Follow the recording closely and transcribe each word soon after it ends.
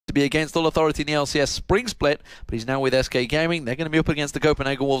to be against All Authority in the LCS Spring Split, but he's now with SK Gaming. They're going to be up against the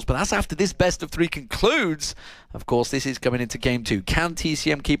Copenhagen Wolves, but that's after this best of 3 concludes. Of course, this is coming into Game 2. Can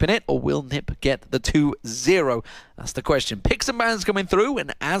TCM keep in it, or will NiP get the 2-0? That's the question. Picks and bans coming through,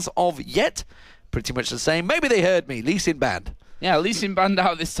 and as of yet, pretty much the same. Maybe they heard me. Lee Sin banned. Yeah, Lee Sin banned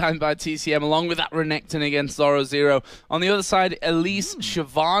out this time by TCM, along with that Renekton against Zoro. On the other side, Elise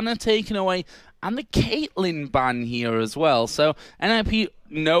Shyvana taken away, and the Caitlyn ban here as well. So NIP,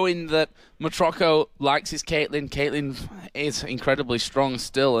 knowing that Matroco likes his Caitlyn, Caitlyn is incredibly strong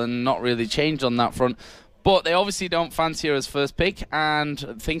still and not really changed on that front. But they obviously don't fancy her as first pick, and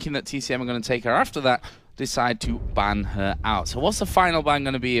thinking that TCM are going to take her after that, decide to ban her out. So what's the final ban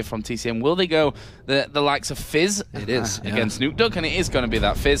going to be here from TCM? Will they go the likes of Fizz against Nukeduck? And it is going to be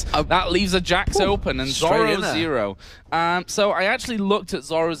that Fizz. That leaves a Jax open and Zoro. So I actually looked at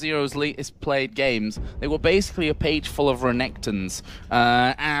Zoro's latest played games. They were basically a page full of Renektons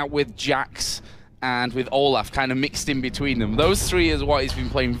with Jax and with Olaf kind of mixed in between them. Those 3 is what he's been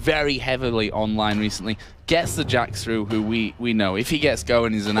playing very heavily online recently. Gets the Jax through, who we know, if he gets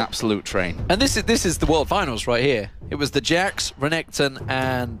going, is an absolute train. And this is the World Finals right here. It was the Jax, Renekton,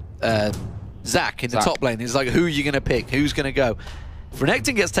 and Zac in the top lane. It's like, who are you going to pick? Who's going to go? If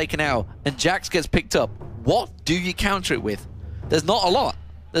Renekton gets taken out and Jax gets picked up, what do you counter it with? There's not a lot.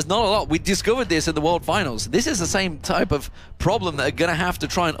 There's not a lot. We discovered this in the World Finals. This is the same type of problem that are going to have to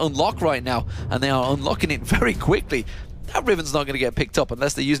try and unlock right now, and they are unlocking it very quickly. That Riven's not going to get picked up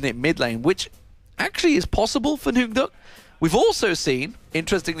unless they're using it mid lane, which actually is possible for Nukeduck. We've also seen,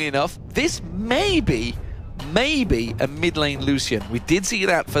 interestingly enough, this may be a mid lane Lucian. We did see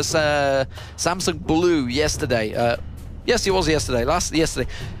that for Samsung Blue yesterday. Yes, it was yesterday. Yesterday.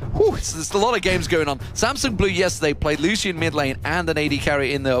 Whew, there's a lot of games going on. Samsung Blue yesterday played Lucian mid lane and an AD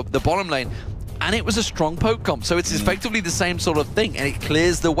carry in the bottom lane. And it was a strong poke comp. So it's effectively the same sort of thing. And it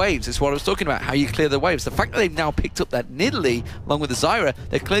clears the waves. It's what I was talking about, how you clear the waves. The fact that they've now picked up that Nidalee along with the Zyra,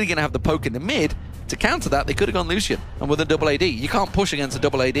 they're clearly going to have the poke in the mid. To counter that, they could have gone Lucian and with a double AD. You can't push against a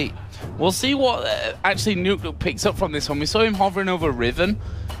double AD. We'll see what actually Nukeduck picks up from this one. We saw him hovering over Riven,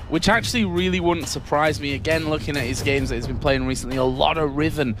 which actually really wouldn't surprise me. Again, looking at his games that he's been playing recently, a lot of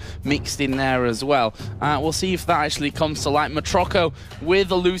Riven mixed in there as well. We'll see if that actually comes to light. Matroco with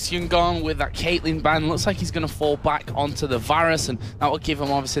the Lucian gone, with that Caitlyn ban, looks like he's going to fall back onto the Varus, and that will give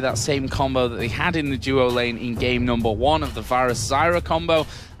him obviously that same combo that they had in the duo lane in game number 1 of the Varus-Zyra combo.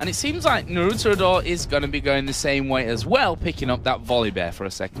 And it seems like Naruto is going to be going the same way as well, picking up that Volley Bear for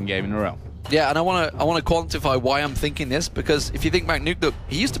a second game in a row. Yeah, and I want to quantify why I'm thinking this, because if you think back, Nukeduck,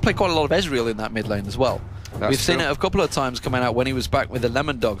 he used to play quite a lot of Ezreal in that mid lane as well. We've seen it a couple of times coming out when he was back with the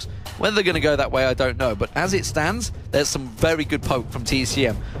Lemon Dogs. Whether they're going to go that way, I don't know. But as it stands, there's some very good poke from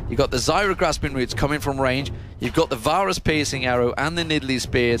TCM. You've got the Zyra Grasping Roots coming from range. You've got the Varus Piercing Arrow and the Nidalee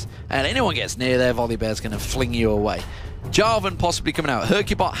Spears. And anyone gets near there, Volley Bear's going to fling you away. Jarvan possibly coming out.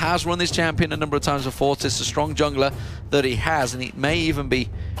 Hercubot has run this champion a number of times before. It's a strong jungler that he has, and it may even be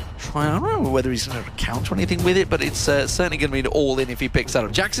trying. I don't know whether he's going to counter anything with it, but it's certainly going to be an all-in if he picks that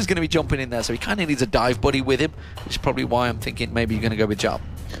up. Jax is going to be jumping in there, so he kind of needs a dive buddy with him, which is probably why I'm thinking maybe you're going to go with Jarvan.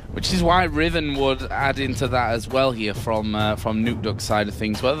 Which is why Riven would add into that as well here from Nukeduck's side of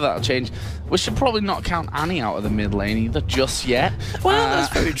things. Whether that'll change, we should probably not count Annie out of the mid lane either just yet. Well,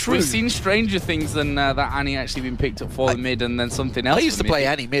 that's very true. We've seen stranger things than that Annie actually been picked up for the mid and then something else. I used to play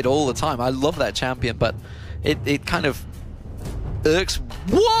Annie mid all the time. I love that champion, but it kind of irks.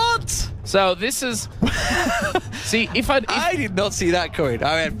 What? So this is see if I did not see that coming.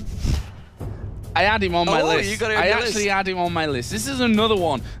 I mean, I had him on my list. You got it on I your actually list. had him on my list. This is another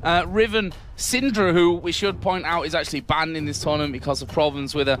one. Riven Syndra, who we should point out is actually banned in this tournament because of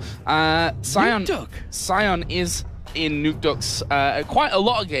problems with her. Sion is in Nukeduck's quite a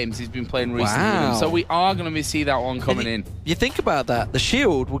lot of games he's been playing recently. Wow. So we are going to see that one coming in. You think about that. The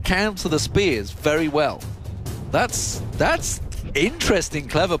shield will counter the spears very well. That's interesting,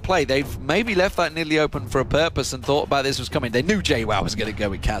 clever play. They've maybe left that Nidalee open for a purpose and thought about this was coming. They knew JWoww was going to go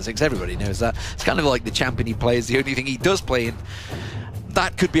with Kha'Zix. Everybody knows that. It's kind of like the champion he plays, the only thing he does play in.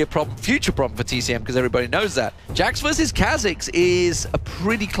 That could be a problem, future problem for TCM, because everybody knows that. Jax versus Kha'Zix is a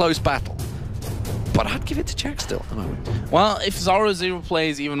pretty close battle. But I'd give it to Jax still at the moment. Well, if Zoro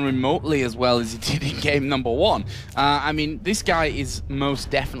plays even remotely as well as he did in game number 1, I mean, this guy is most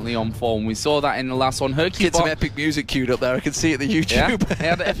definitely on form. We saw that in the last one. Get some epic music queued up there. I can see it on the YouTube. Yeah, he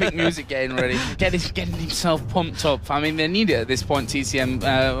had epic music getting ready, getting himself pumped up. I mean, they need it at this point, TCM.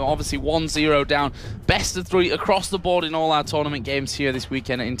 Obviously 1-0 down. Best of 3 across the board in all our tournament games here this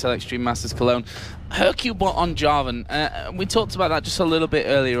weekend at Intel Extreme Masters Cologne. Hercubot on Jarvan. We talked about that just a little bit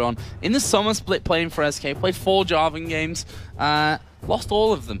earlier on. In the summer split playing for SK, played 4 Jarvan games. lost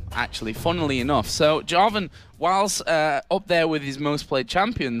all of them, actually, funnily enough. So Jarvan, whilst up there with his most played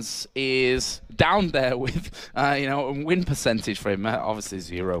champions, is down there with, you know, a win percentage for him, obviously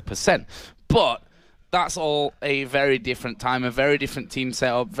 0%. But that's all a very different time, a very different team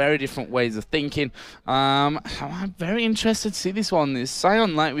setup, very different ways of thinking. I'm very interested to see this one. This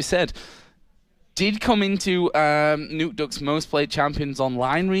Sion, like we said, did come into Nukeduck's most played champions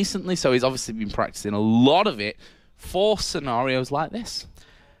online recently, so he's obviously been practicing a lot of it for scenarios like this.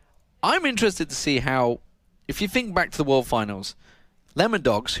 I'm interested to see how, if you think back to the World Finals, Lemon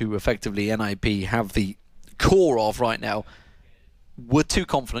Dogs, who effectively NIP have the core of right now, were too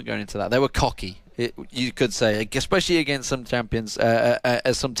confident going into that. They were cocky, you could say, especially against some champions,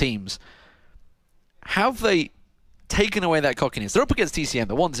 some teams. Have they taken away that cockiness? They're up against TCM,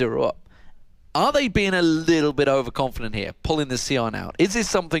 they're 1-0 up. Are they being a little bit overconfident here, pulling the Sion out? Is this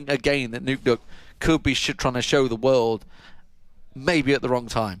something, again, that Nukeduck could be trying to show the world, maybe at the wrong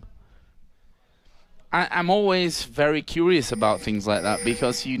time? I'm always very curious about things like that,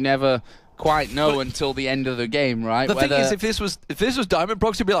 because you never quite know until the end of the game, right? The thing is, if this was Diamond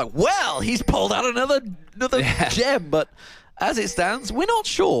Prox, you'd be like, well, he's pulled out another gem. But as it stands, we're not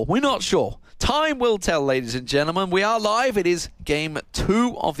sure. We're not sure. Time will tell, ladies and gentlemen. We are live. It is game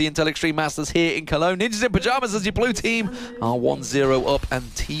 2 of the Intel Extreme Masters here in Cologne. Ninjas in Pyjamas as your blue team are 1-0 up, and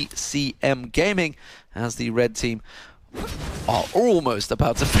TCM Gaming as the red team are almost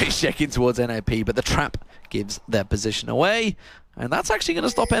about to face check in towards NIP, but the trap gives their position away. And that's actually going to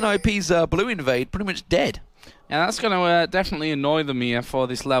stop NIP's blue invade pretty much dead. Yeah, that's going to definitely annoy them here for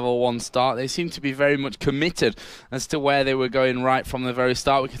this level 1 start. They seem to be very much committed as to where they were going right from the very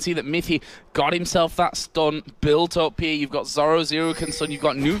start. We can see that Mithy got himself that stun built up here. You've got Zoro who can stun. You've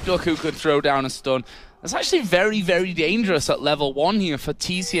got Nukeduck who could throw down a stun. It's actually very, very dangerous at level 1 here for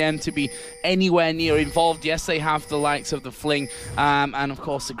TCM to be anywhere near involved. Yes, they have the likes of the Fling and, of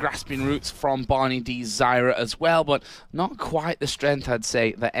course, the Grasping Roots from Barney D's Zyra as well, but not quite the strength, I'd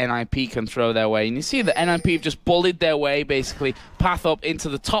say, that NIP can throw their way. And you see that NIP have just bullied their way, basically, path up into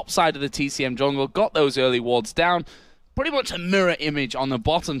the top side of the TCM jungle, got those early wards down. Pretty much a mirror image on the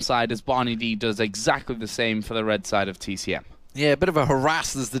bottom side, as Barney D does exactly the same for the red side of TCM. Yeah, a bit of a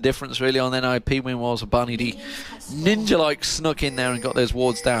harass is the difference really on NIP. Meanwhile, Barney D ninja-like snuck in there and got those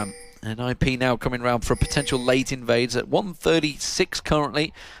wards down. NIP now coming around for a potential late invades at 136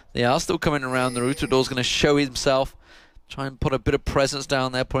 currently. They are still coming around. The Rutador's going to show himself. Try and put a bit of presence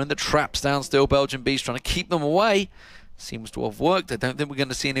down there, putting the traps down still. Belgian Beast trying to keep them away. Seems to have worked. I don't think we're going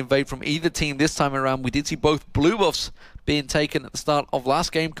to see an invade from either team this time around. We did see both blue buffs being taken at the start of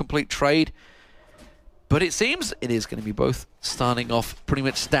last game, complete trade. But it seems it is going to be both starting off pretty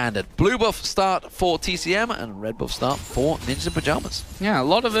much standard. Blue buff start for TCM and red buff start for Ninjas in Pyjamas. Yeah, a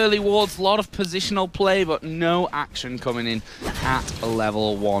lot of early wards, a lot of positional play, but no action coming in at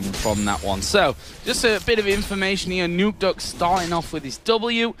level 1 from that one. So, just a bit of information here. Nukeduck starting off with his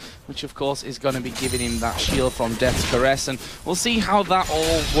W, which of course is going to be giving him that shield from Death's Caress, and we'll see how that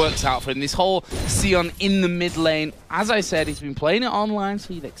all works out for him. This whole Sion in the mid lane, as I said, he's been playing it online,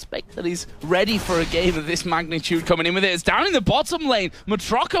 so you'd expect that he's ready for a game of this magnitude coming in with it. It's down in the bottom lane.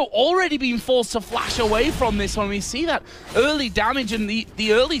 Matrocco already being forced to flash away from this one. We see that early damage and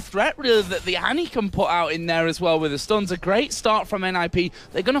the early threat really that the Annie can put out in there as well with the stuns. A great start from NIP.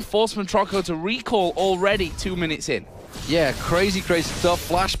 They're going to force Matrocco to recall already 2 minutes in. Yeah, crazy stuff.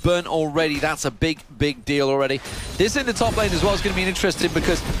 Flash burn already. That's a big deal already. This in the top lane as well is going to be interesting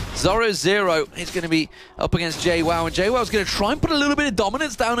because Zoro Zero is going to be up against JWoww, and JWoww is going to try and put a little bit of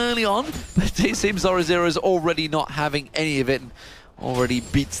dominance down early on, but it seems Zoro Zero is already not having any of it and already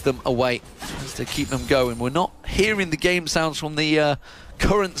beats them away. Tries to keep them going. We're not hearing the game sounds from the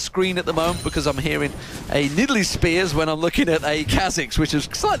current screen at the moment because I'm hearing a Nidalee Spears when I'm looking at a Kha'Zix, which is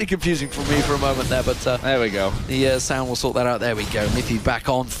slightly confusing for me for a moment there, but there we go. The sound will sort that out. There we go. Mithy back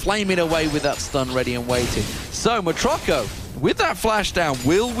on, flaming away with that stun ready and waiting. So Matrocco, with that flash down,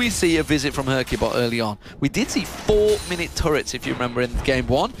 will we see a visit from Hercubot early on? We did see 4-minute turrets, if you remember, in game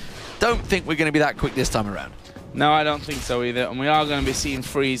 1. Don't think we're going to be that quick this time around. No, I don't think so either. And we are going to be seeing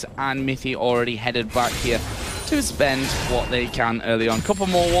Freeze and Mithy already headed back here to spend what they can early on. Couple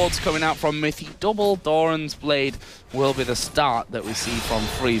more wards coming out from Mithy. Double Doran's Blade will be the start that we see from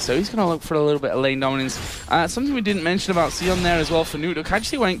Freeze. So he's going to look for a little bit of lane dominance. Something we didn't mention about Sion there as well for Nukeduck.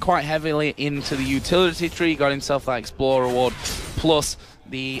 Actually went quite heavily into the utility tree. Got himself that Explorer award. Plus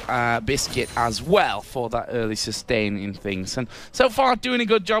the biscuit as well for that early sustain in things. And so far, doing a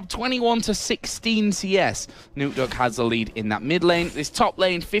good job. 21 to 16 CS. Nukeduck has the lead in that mid lane. This top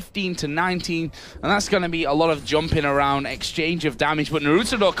lane, 15 to 19. And that's going to be a lot of jumping around, exchange of damage. But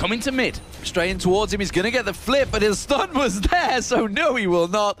Naruto coming to mid. Straight in towards him. He's going to get the flip, but his stun was there. So no, he will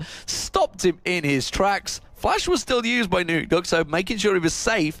not. Stopped him in his tracks. Flash was still used by Nukeduck, so making sure he was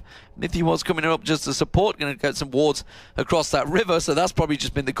safe. Mithy was coming up just to support, going to get some wards across that river, so that's probably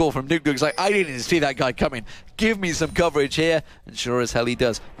just been the call from Nukeduck. He's like, I didn't see that guy coming. Give me some coverage here, and sure as hell he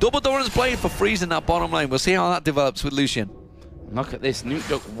does. Double Doran's playing for freeze in that bottom lane. We'll see how that develops with Lucian. Look at this,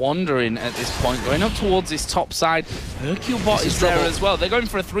 Nukeduck wandering at this point, going up towards this top side. Herculebot is there as well. They're going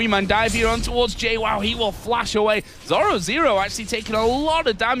for a 3-man dive here on towards JWoww. He will flash away. Zoro actually taking a lot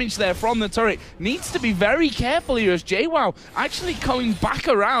of damage there from the turret. Needs to be very careful here as JWoww actually coming back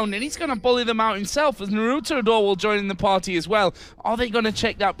around, and he's going to bully them out himself as Naruto will join in the party as well. Are they going to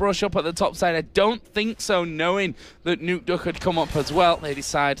check that brush up at the top side? I don't think so, knowing that Nukeduck had come up as well. They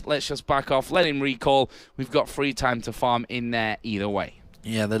decide, let's just back off, let him recall. We've got free time to farm in there either way.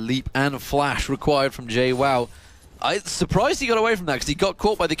 Yeah, the leap and flash required from JWoww. I'm surprised he got away from that because he got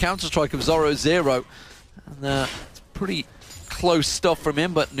caught by the counter-strike of Zoro Zero. And it's pretty close stuff from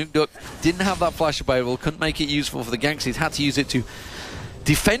him, but Nukeduck didn't have that flash available, couldn't make it useful for the ganks. He's had to use it to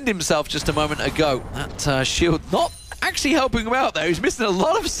defend himself just a moment ago. That shield not actually helping him out there. He's missing a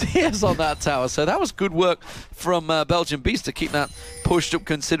lot of CS on that tower, so that was good work from Belgian Beast to keep that pushed up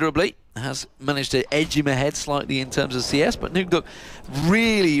considerably. Has managed to edge him ahead slightly in terms of CS, but Nukeduck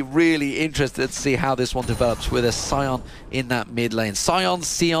really interested to see how this one develops with a Sion in that mid lane.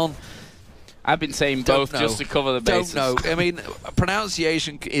 Sion. I've been saying both just to cover the bases. Don't know. I mean,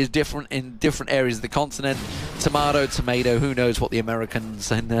 pronunciation is different in different areas of the continent. Tomato, who knows what the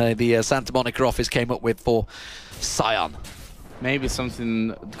Americans and the Santa Monica office came up with for Sion. Maybe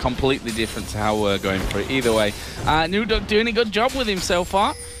something completely different to how we're going for it. Either way, Nukeduck doing a good job with him so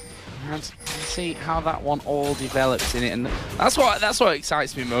far. Let's see how that one all develops in it, and that's what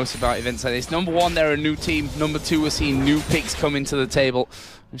excites me most about events like this. Number one, they're a new team. Number two, we're seeing new picks coming to the table.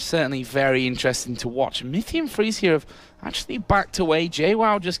 It's certainly very interesting to watch. Mithy and Freeze here have actually backed away.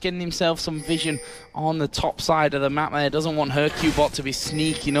 JWoww just getting himself some vision on the top side of the map there. Doesn't want Herculebot to be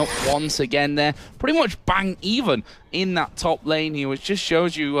sneaking up once again there. Pretty much bang even in that top lane here, which just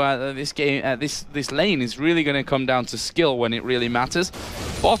shows you that this game, this lane is really going to come down to skill when it really matters.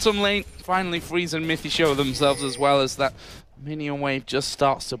 Bottom lane, finally Freeze and Mithy show themselves as well as that minion wave just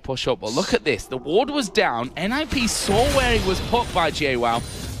starts to push up. But look at this, the ward was down, NIP saw where he was put by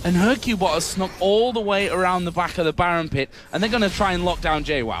JWoww, and Herculebot has snuck all the way around the back of the Baron pit, and they're going to try and lock down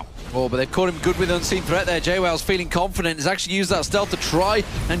JWoww. Oh, but they've caught him good with unseen threat there. JWoww's feeling confident. He's actually used that stealth to try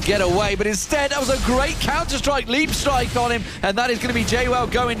and get away, but instead that was a great counter-strike, leap strike on him, and that is going to be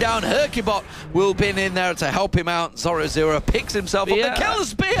JWoww going down. Herculebot will pin in there to help him out. Zoro Zero picks himself up. The killer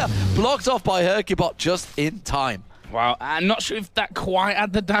spear blocked off by Herculebot just in time. Wow, I'm not sure if that quite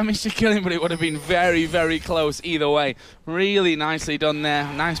had the damage to kill him, but it would have been very close either way. Really nicely done there.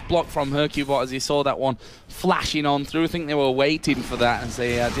 Nice block from Herculebot as he saw that one flashing on through. I think they were waiting for that as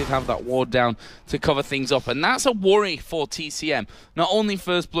they did have that ward down to cover things up. And that's a worry for TCM. Not only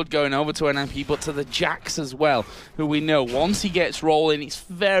First Blood going over to NIP, but to the Jax as well, who we know once he gets rolling, it's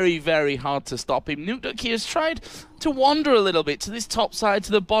very hard to stop him. Nukeduck here has tried to wander a little bit to this top side,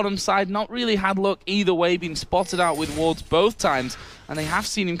 to the bottom side. Not really had luck either way, being spotted out with wards both times. And they have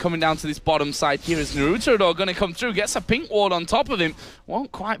seen him coming down to this bottom side here as Naruto going to come through, gets a pink ward on top of him.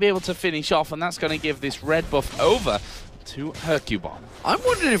 Won't quite be able to finish off, and that's going to give this red buff over to Herculebot. I'm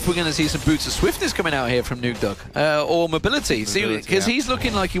wondering if we're going to see some boots of swiftness coming out here from Nukeduck, or mobility. See, because he's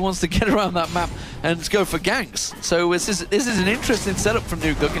looking like he wants to get around that map and go for ganks. So this is an interesting setup from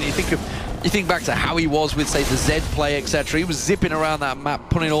Nukeduck, and you think back to how he was with, say, the Z play, etc. He was zipping around that map,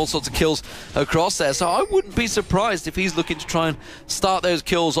 putting all sorts of kills across there. So I wouldn't be surprised if he's looking to try and start those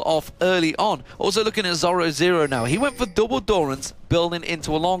kills off early on. Also looking at Zoro Zero now. He went for double Dorans, building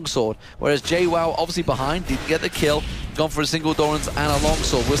into a longsword, whereas JWoww obviously behind, didn't get the kill, gone for a single Dorans and a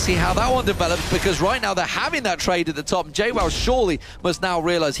longsword. We'll see how that one develops, because right now they're having that trade at the top, and JWoww surely must now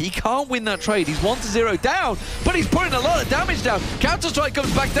realize he can't win that trade. He's 1-0 down, but he's putting a lot of damage down. Counter-strike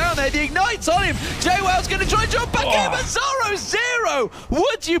comes back down there, the Ignite's on him. JWoww's going to try and jump back in, but Zoro Zero,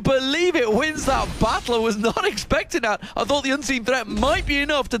 would you believe it, wins that battle. I was not expecting that. I thought the unseen threat might be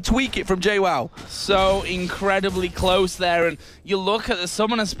enough to tweak it from JWoww. So incredibly close there, and you look at the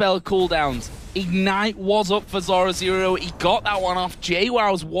summoner spell cooldowns. Ignite was up for Zoro0. He got that one off.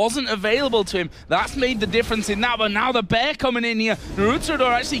 JWowws wasn't available to him. That's made the difference in that, but now the bear coming in here. Naruto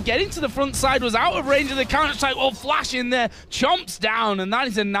actually getting to the front side, was out of range of the counter-strike. Oh, flash in there, chomps down, and that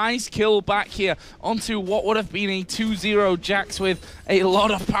is a nice kill back here onto what would have been a 2-0 Jax with a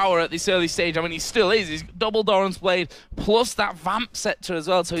lot of power at this early stage. I mean, he still is. He's double Doran's Blade, plus that Vamp Scepter as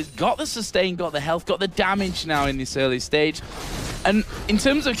well, so he's got the sustain, got the health, got the damage now in this early stage. And in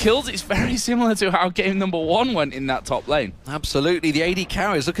terms of kills, it's very similar to how game number 1 went in that top lane. Absolutely. The AD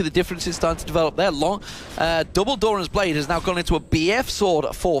carriers, look at the differences starting to develop there. Double Doran's Blade has now gone into a BF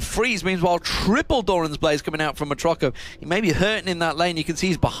sword for Freeze. Meanwhile, triple Doran's Blade is coming out from Matroko. He may be hurting in that lane. You can see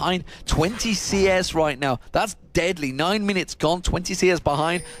he's behind 20 CS right now. That's deadly. 9 minutes gone, 20 CS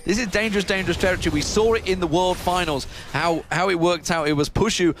behind. This is dangerous, dangerous territory. We saw it in the World Finals, how it worked out. It was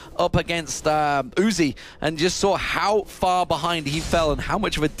Pushu up against Uzi, and just saw how far behind he fell and how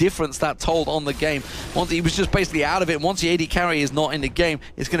much of a difference that told on the game. Once he was just basically out of it. Once the AD carry is not in the game,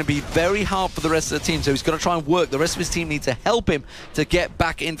 it's going to be very hard for the rest of the team, so he's got to try and work. The rest of his team need to help him to get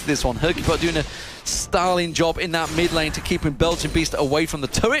back into this one. Hercubot doing a styling job in that mid lane to keep him Belgian Beast away from the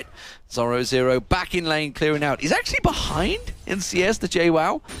turret. Zoro0 back in lane, clearing out. He's actually behind in CS, the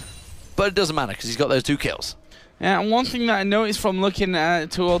JWow, but it doesn't matter because he's got those 2 kills. Yeah, and one thing that I noticed from looking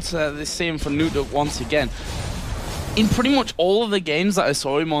towards this scene from Nukduk once again, in pretty much all of the games that I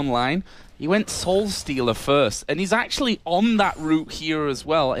saw him online, he went Soul Stealer first, and he's actually on that route here as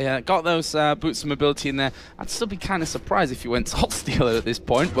well. Got those boots of mobility in there. I'd still be kind of surprised if he went Soul Stealer at this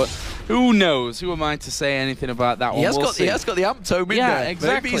point, but who knows? Who am I to say anything about that one? He has got the amp tome in there.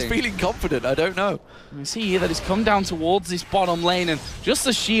 Exactly. Maybe he's feeling confident, I don't know. We see here that he's come down towards this bottom lane, and just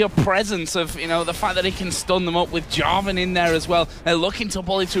the sheer presence of, you know, the fact that he can stun them up with Jarvan in there as well. They're looking to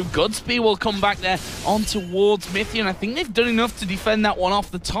bully through. Goodspeed will come back there on towards Mythian. I think they've done enough to defend that one off.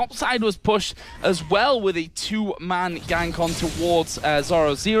 The top side was pushed as well with a 2-man gank on towards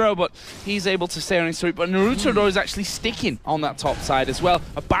Zoro0, but he's able to stay on his route. But Naruto is actually sticking on that top side as well.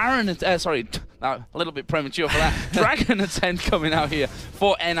 A Baron, sorry, a little bit premature for that. Dragon Ascent coming out here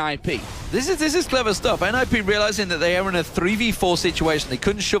for NIP. This is clever stuff. NIP realizing that they are in a 3v4 situation. They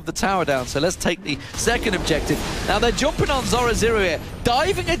couldn't shove the tower down, so let's take the second objective. Now they're jumping on Zoro0 here.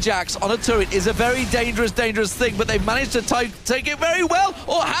 Diving a Jax on a turret is a very dangerous, dangerous thing, but they've managed to take it very well.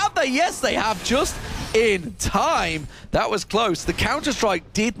 Or have they? Yes, they have, just in time. That was close. The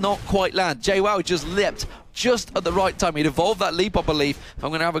counter-strike did not quite land. JWow just leapt just at the right time. He'd evolved that leap, I believe. If I'm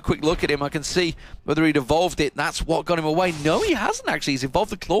going to have a quick look at him, I can see whether he'd evolved it. That's what got him away. No, he hasn't actually. He's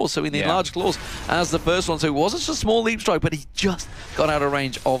evolved the claws, so in the enlarged claws as the first one. So it wasn't just a small leap strike, but he just got out of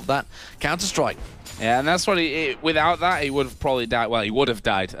range of that counter-strike. Yeah, and that's what without that, he would have probably died. Well, he would have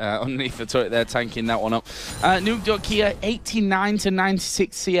died underneath the turret there, tanking that one up. Nukduk here, 89 to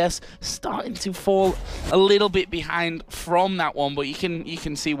 96 CS, starting to fall a little bit behind from that one, but you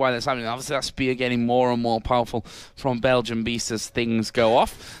can see why that's happening. Obviously, that spear getting more and more powerful from Belgian Beast as things go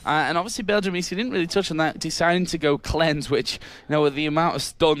off. And obviously, Belgian Beast, he didn't really touch on that, deciding to go cleanse, which, you know, with the amount of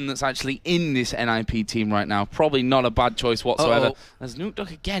stun that's actually in this NIP team right now, probably not a bad choice whatsoever. As Nukduk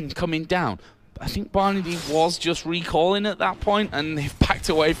again coming down. I think Barney D was just recalling at that point, and they've backed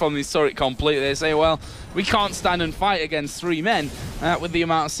away from this turret completely. They say, well, we can't stand and fight against 3 men with the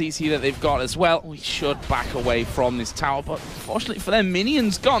amount of CC that they've got as well. We should back away from this tower, but unfortunately for them,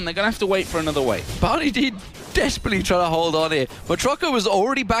 Minion's gone. They're going to have to wait for another wave. Barney D desperately trying to hold on here. Matroko was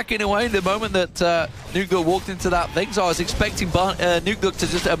already backing away the moment that Nukduk walked into that thing, so I was expecting Nukduk to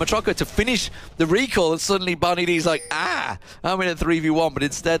just Matroko to finish the recall, and suddenly Barney D's like, I'm in a 3v1, but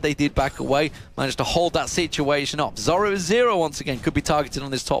instead they did back away, managed to hold that situation off. Zoro0 once again could be targeted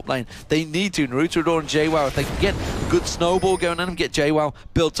on this top lane. They need to. Naruto and JWow, if they can get a good snowball going on and get JWow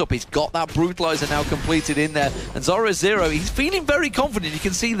built up. He's got that brutalizer now completed in there, and Zoro0, he's feeling very confident. You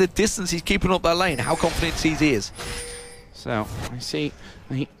can see the distance he's keeping up that lane, how confident he is. So I see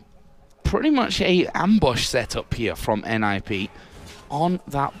pretty much a ambush setup here from NIP on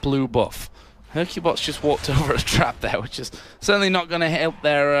that blue buff. Hercubot's just walked over a trap there, which is certainly not going to help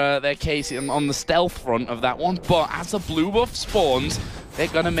their case on the stealth front of that one. But as the blue buff spawns, they're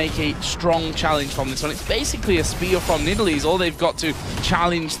going to make a strong challenge from this one. It's basically a spear from Nidalee. All they've got to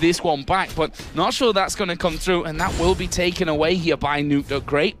challenge this one back, but not sure that's going to come through, and that will be taken away here by Nukduk.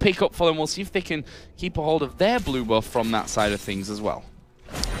 Great pickup for them. We'll see if they can keep a hold of their blue buff from that side of things as well.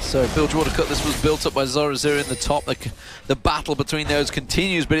 So Bilgewater Cut, this was built up by Zoro0 in the top. The battle between those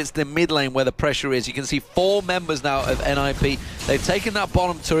continues, but it's the mid lane where the pressure is. You can see 4 members now of NIP. They've taken that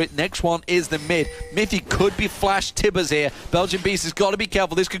bottom turret. Next one is the mid. Mithy could be flash Tibbers here. Belgian Beast has got to be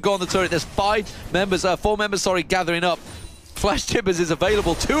careful. This could go on the turret. There's 4 members, gathering up. Flash Tibbers is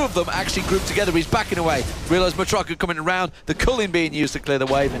available. 2 of them actually grouped together. He's backing away. Realize Matraka coming around. The Culling being used to clear the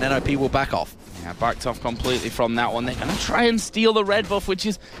wave, and NIP will back off. Yeah, backed off completely from that one. They're going to try and steal the red buff,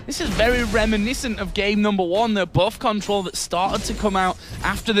 this is very reminiscent of game number 1, the buff control that started to come out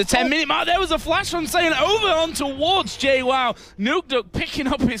after the 10-minute mark. There was a flash from Saiyan over on towards JWoww. Nukeduck picking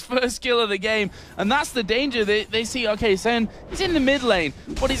up his first kill of the game, and that's the danger. They see, okay, Saiyan, he's in the mid lane,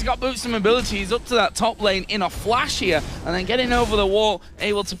 but he's got boots of mobility. He's up to that top lane in a flash here, and then getting over the wall,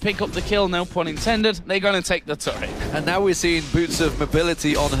 able to pick up the kill, no pun intended. They're going to take the turret. And now we're seeing boots of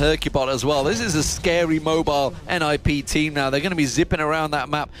mobility on Hercubot as well. This is a scary mobile NIP team now. They're going to be zipping around that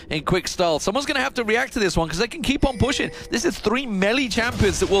map in quick style. Someone's going to have to react to this one because they can keep on pushing. This is 3 melee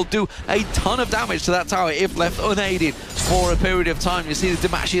champions that will do a ton of damage to that tower if left unaided for a period of time. You see the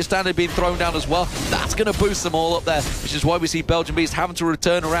Demacia standard being thrown down as well. That's going to boost them all up there, which is why we see Belgian Beast having to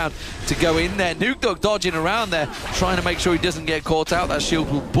return around to go in there. Nukeduck dodging around there, trying to make sure he doesn't get caught out. That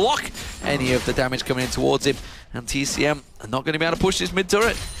shield will block any of the damage coming in towards him. And TCM are not going to be able to push this mid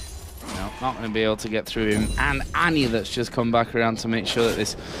turret. No, not going to be able to get through him. And Annie that's just come back around to make sure that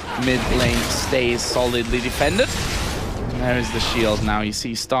this mid lane stays solidly defended. And there is the shield now. You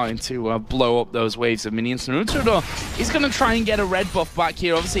see starting to blow up those waves of minions. Naruto is going to try and get a red buff back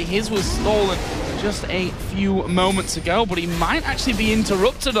here. Obviously his was stolen just a few moments ago, but he might actually be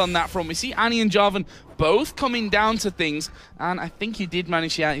interrupted on that front. We see Annie and Jarvan both coming down to things, and I think he did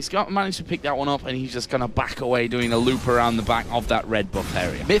manage, he's managed to pick that one up, and he's just going to back away doing a loop around the back of that red buff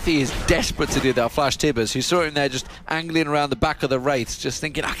area. Mithy is desperate to do that. Flash Tibbers, who saw him there just angling around the back of the Wraiths, just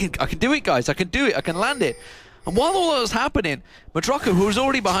thinking, I can do it, guys, I can do it, I can land it. And while all that was happening, Matraka, who was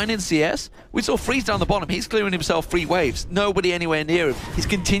already behind in CS, we saw Freeze down the bottom. He's clearing himself 3 waves. Nobody anywhere near him. He's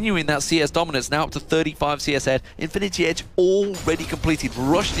continuing that CS dominance, now up to 35 CS head. Infinity Edge already completed.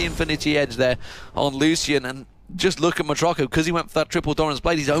 Rushed the Infinity Edge there on Lucian, and just look at Matraka, because he went for that triple dominance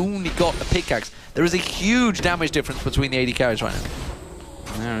blade, he's only got a pickaxe. There is a huge damage difference between the AD carries right now.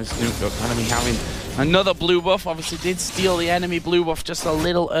 There's Nukeduck going to be having another blue buff. Obviously did steal the enemy blue buff just a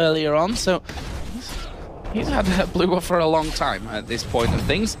little earlier on, so he's had a blue buff for a long time at this point of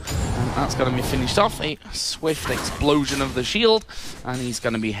things. And that's going to be finished off. A swift explosion of the shield. And he's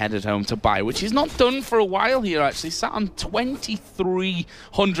going to be headed home to buy, which he's not done for a while here, actually. Sat on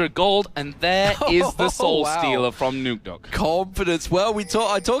 2,300 gold. And there is the Soul Stealer from Nukeduck. Confidence. Well,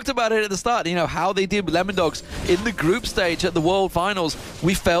 I talked about it at the start. You know, how they did with Lemon Dogs in the group stage at the World Finals.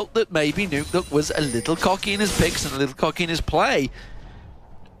 We felt that maybe Nukeduck was a little cocky in his picks and a little cocky in his play.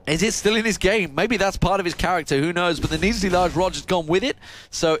 Is it still in his game? Maybe that's part of his character, who knows? But the Needsley Large Roger's gone with it.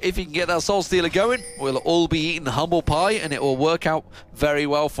 So if he can get that Soul Stealer going, we'll all be eating humble pie, and it will work out very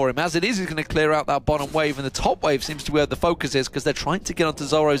well for him. As it is, he's going to clear out that bottom wave, and the top wave seems to be where the focus is, because they're trying to get onto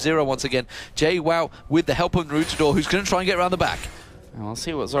Zoro Zero once again. JWoww with the help of Naruto, who's going to try and get around the back. And we'll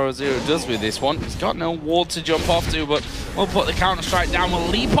see what Zoro Zero does with this one. He's got no ward to jump off to, but we'll put the counter-strike down. We'll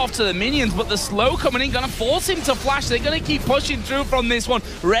leap off to the minions, but the slow coming in, going to force him to flash. They're going to keep pushing through from this one.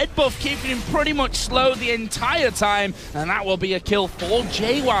 Red buff keeping him pretty much slow the entire time, and that will be a kill for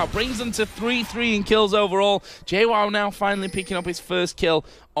JWoww. Brings them to 3-3 in kills overall. JWoww now finally picking up his first kill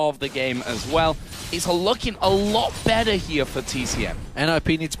of the game as well. It's looking a lot better here for TCM.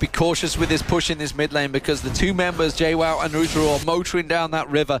 NIP needs to be cautious with this push in this mid lane, because the 2 members, JWoww and Naruto, are motoring down that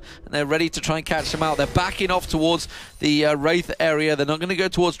river, and they're ready to try and catch them out. They're backing off towards the Wraith area. They're not going to go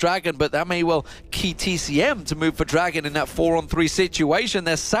towards Dragon, but that may well key TCM to move for Dragon in that 4-on-3 situation.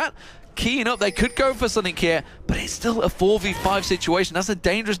 They're sat keying up. They could go for something here, but it's still a 4v5 situation. That's a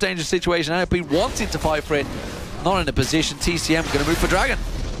dangerous, dangerous situation. NIP wanted to fight for it. Not in a position. TCM going to move for Dragon.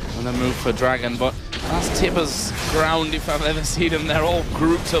 And a move for Dragon, but that's Tipper's ground if I've ever seen them. They're all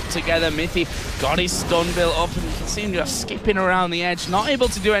grouped up together. Mithy got his stun built up, and you can see him just skipping around the edge, not able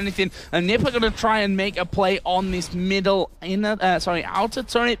to do anything. And Nipper going to try and make a play on this outer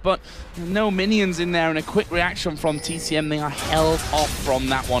turret, but no minions in there, and a quick reaction from TCM. They are held off from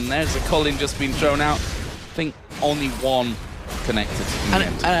that one. There's a Culling just been thrown out. I think only one connected.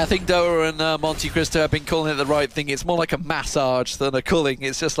 And I think Doa and Monte Cristo have been calling it the right thing. It's more like a massage than a culling.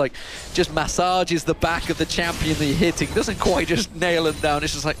 It's just like, just massages the back of the champion that you're hitting. It doesn't quite just nail him down.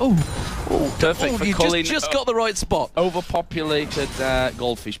 It's just like, oh, perfect for you culling. Just got the right spot. Overpopulated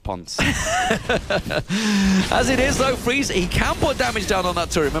goldfish ponds. As it is though, Freeze, he can put damage down on that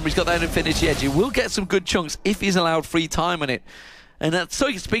turret. Remember, he's got that Infinity Edge. He will get some good chunks if he's allowed free time on it. And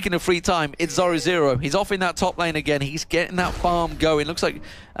so speaking of free time, it's Zoro. He's off in that top lane again. He's getting that farm going. Looks like,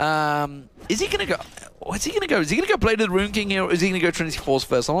 is he going to go? What's he going to go? Is he going to go play to the Rune King here, or is he going to go Trinity Force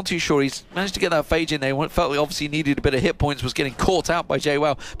first? I'm not too sure. He's managed to get that Phage in there. Felt like obviously needed a bit of hit points, was getting caught out by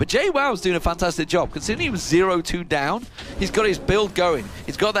JWoww. But JWoww's doing a fantastic job. Considering he was 0-2 down, he's got his build going.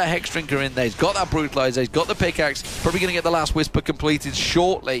 He's got that Hex Drinker in there. He's got that Brutalizer. He's got the pickaxe. Probably going to get the last Whisper completed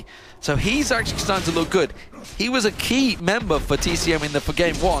shortly. So he's actually starting to look good. He was a key member for TCM for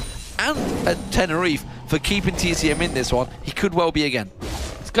Game 1 and at Tenerife for keeping TCM in this one. He could well be again.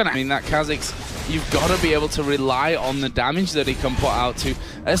 I mean, that Kha'Zix, you've got to be able to rely on the damage that he can put out to,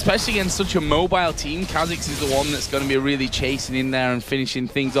 especially against such a mobile team. Kha'Zix is the one that's going to be really chasing in there and finishing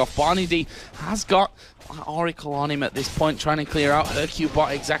things off. Barney D has got Oracle on him at this point, trying to clear out.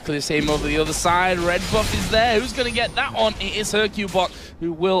 HercuBot exactly the same over the other side. Red buff is there. Who's going to get that one? It is HercuBot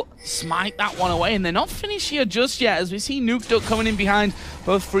who will smite that one away. And they're not finished here just yet, as we see NukeDuck coming in behind.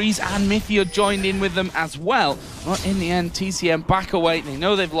 Both Freeze and Mythia joined in with them as well. But in the end, TCM back away. They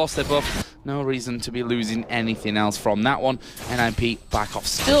know they've lost their buff. No reason to be losing anything else from that one. NIP back off.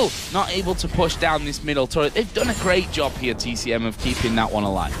 Still not able to push down this middle turret. They've done a great job here, TCM, of keeping that one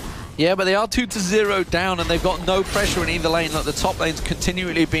alive. Yeah, but they are 2-0 down, and they've got no pressure in either lane. Like the top lane's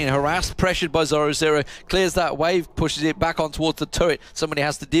continually being harassed, pressured by Zoro. Clears that wave, pushes it back on towards the turret. Somebody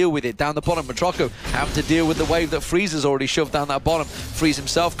has to deal with it. Down the bottom, Matroko having to deal with the wave that Freeze has already shoved down that bottom. Freeze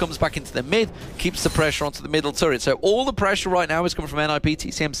himself comes back into the mid, keeps the pressure onto the middle turret. So all the pressure right now is coming from NIP.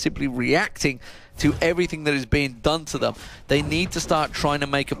 TCM simply reacting to everything that is being done to them. They need to start trying to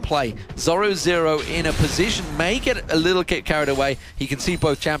make a play. Zoro in a position, may get a little carried away. He can see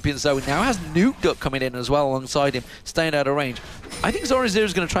both champions though. He now has NukeDuck coming in as well alongside him, staying out of range. I think Zoro is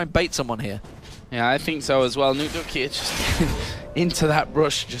going to try and bait someone here. Yeah, I think so as well. NukeDuck here just into that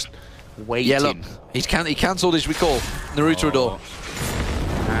brush, just waiting. Yeah, look, he cancelled his recall. Naruto.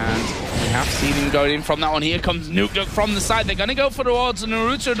 And we have seen him going in from that one. Here comes NukeDuck from the side. They're going to go for towards the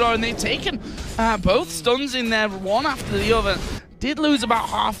Naruto door, and they've taken both stuns in there, one after the other. Did lose about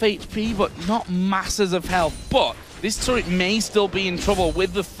half HP, but not masses of health. But this turret may still be in trouble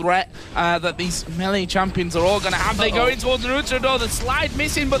with the threat that these melee champions are all going to have. They go in towards the Naruto door. The slide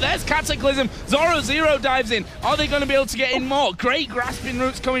missing, but there's Cataclysm. Zoro dives in. Are they going to be able to get in more? Great grasping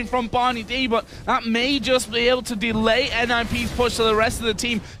roots coming from Barney D, but that may just be able to delay NIP's push so the rest of the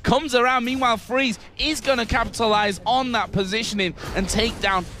team comes around. Meanwhile, Freeze is going to capitalize on that positioning and take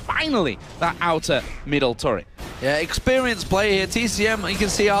down, finally, that outer middle turret. Yeah, experienced play here. TCM, you can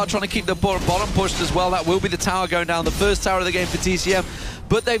see, are trying to keep the bottom pushed as well. That will be the tower going down, the first tower of the game for TCM.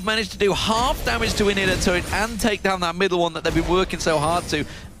 But they've managed to do half damage to inhibitor turret and take down that middle one that they've been working so hard to.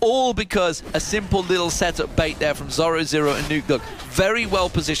 All because a simple little setup bait there from Zoro and NukeDuck. Very well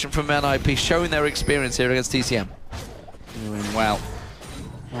positioned from NIP, showing their experience here against TCM. Doing well.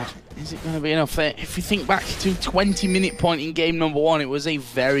 But is it going to be enough? If you think back to 20-minute point in game number 1, it was a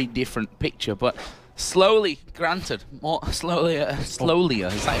very different picture. But slowly, granted, more slowly, is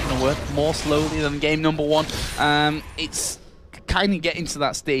that even a word? More slowly than game number 1. It's kind of getting to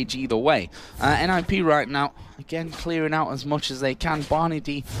that stage either way. NIP right now, again, clearing out as much as they can. Barney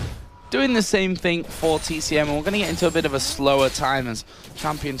D doing the same thing for TCM, and we're going to get into a bit of a slower time as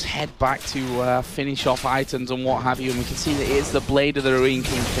champions head back to finish off items and what have you, and we can see that it is the Blade of the Rune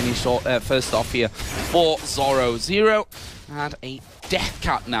King finished first off here for Zoro. And a Death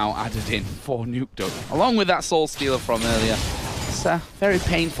Cat now added in for NukeDuck, along with that Soul Stealer from earlier. It's a very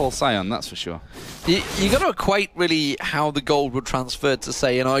painful Scion, that's for sure. You got to equate really how the gold would transfer to,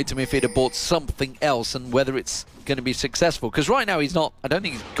 say, an item if he'd have bought something else and whether it's going to be successful. Because right now he's not, I don't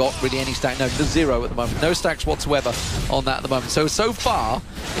think he's got really any stack. No, there's 0 at the moment. No stacks whatsoever on that at the moment. So far,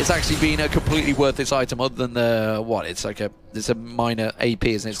 it's actually been a completely worthless item other than the, what, it's a minor AP,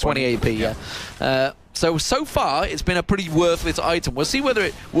 isn't it? It's 20 AP, yeah. So far, it's been a pretty worthless item. We'll see whether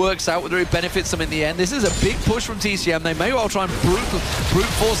it works out, whether it benefits them in the end. This is a big push from TCM. They may well try and brute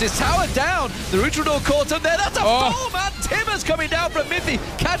force this tower down. The Rutrodor caught him there. That's a 4-man Timmers coming down from Mythy,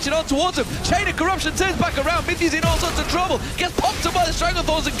 catching on towards him. Chain of Corruption turns back around. Mythy's in all sorts of trouble. Gets popped up by the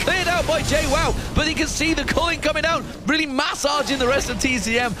Stranglethorns and cleared out by JWoww. But you can see the culling coming down, really massaging the rest of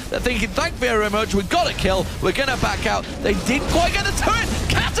TCM. They're thinking, thank you very much. We've got a kill. We're going to back out. They didn't quite get the turret.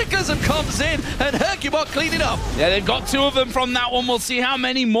 Cataclysm comes in, and HercuBot cleaning up. Yeah, they've got 2 of them from that one. We'll see how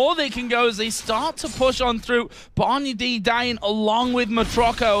many more they can go as they start to push on through. Barney D dying along with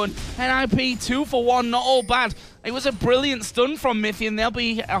Matroko, and NIP 2 for 1, not all bad. It was a brilliant stun from Mithy, and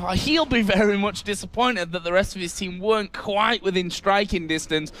he'll be very much disappointed that the rest of his team weren't quite within striking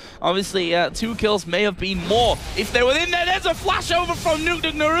distance. Obviously, 2 kills may have been more if they were in there. There's a flash over from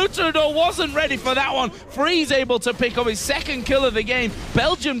Nuke. Naruto wasn't ready for that one. Freeze able to pick up his second kill of the game.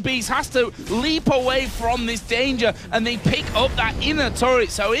 Belgian Beast has to leap away from this danger, and they pick up that inner turret.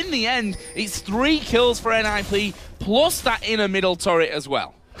 So in the end, it's 3 kills for NIP, plus that inner middle turret as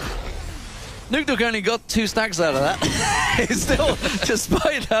well. Nuke only got 2 stacks out of that. It's still,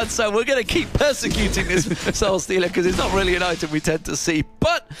 despite that, so we're going to keep persecuting this Soul Stealer because it's not really an item we tend to see.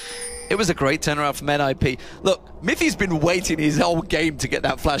 But it was a great turnaround from NIP. Look, Mithy's been waiting his whole game to get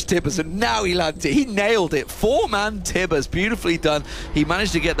that flash Tibbers, and now he landed it. He nailed it. 4-man Tibbers, beautifully done. He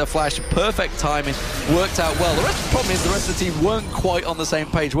managed to get the flash, perfect timing, worked out well. The problem is the rest of the team weren't quite on the same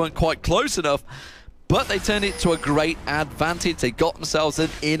page, weren't quite close enough. But they turned it to a great advantage. They got themselves an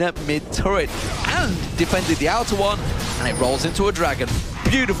inner mid turret and defended the outer one, and it rolls into a dragon.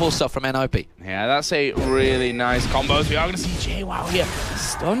 Beautiful stuff from NIP. Yeah, that's a really nice combo. We are going to see JWoww here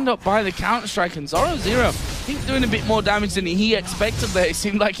stunned up by the Counter-Strike, and Zoro, I think, doing a bit more damage than he expected there. It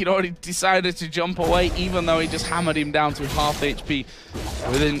seemed like he'd already decided to jump away, even though he just hammered him down to half HP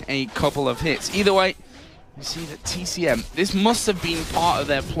within a couple of hits. Either way, you see that TCM, this must have been part of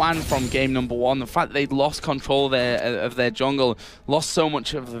their plan from game number 1. The fact that they'd lost control of their jungle, lost so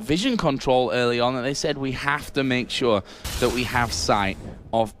much of the vision control early on, that they said we have to make sure that we have sight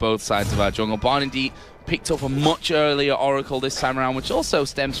of both sides of our jungle. Barney picked up a much earlier Oracle this time around, which also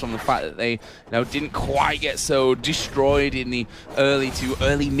stems from the fact that they didn't quite get so destroyed in the early to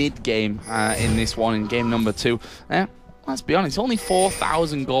early mid game in this one, in game number 2. Let's be honest, only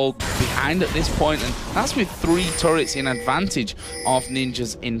 4,000 gold behind at this point, and that's with 3 turrets in advantage of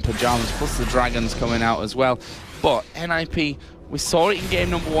Ninjas in Pyjamas, plus the Dragons coming out as well. But NIP, we saw it in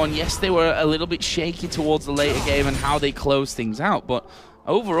game number 1. Yes, they were a little bit shaky towards the later game and how they closed things out, but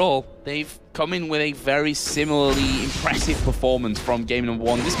overall, they've come in with a very similarly impressive performance from game number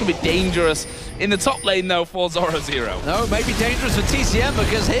 1. This could be dangerous in the top lane, though, for Zoro. No, maybe dangerous for TCM,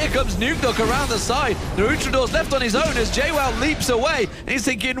 because here comes Nuke around the side. Naruto's left on his own as JWoww leaps away. And he's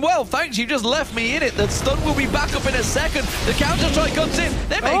thinking, well, thanks, you just left me in it. The stun will be back up in a second. The Counter-Strike comes in.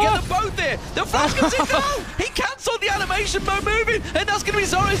 They may get them both here. The flash comes in. No! He cancelled the animation mode moving, and that's going to be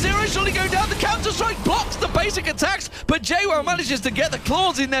Zoro surely going down. The Counter-Strike blocks the basic attacks, but JWoww manages to get the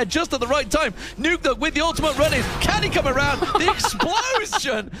claws in there just at the right time. Nuke with the ultimate running. Can he come around? The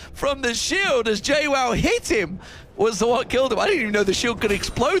explosion from the shield as JWoww hit him was the what killed him. I didn't even know the shield could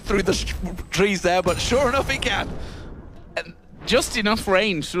explode through the trees there, but sure enough he can. And just enough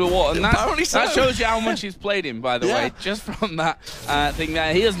range through the water. And that shows you how much he's played him, by the way, just from that thing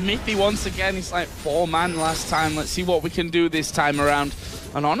there. Here's Mithy once again. He's like 4-man last time. Let's see what we can do this time around.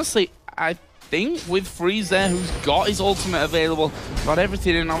 And honestly, I think with Freeze there, who's got his ultimate available, got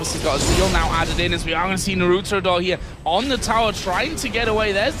everything, and obviously got a seal now added in, as we are going to see Naruto here on the tower trying to get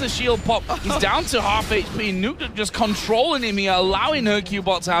away. There's the shield pop. He's down to half HP. Nuke just controlling him here, allowing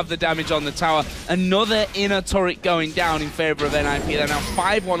HercuBot to have the damage on the tower. Another inner turret going down in favor of NIP. They're now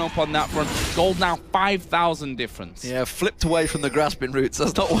 5-1 up on that front. Gold now 5,000 difference. Yeah, flipped away from the grasping roots.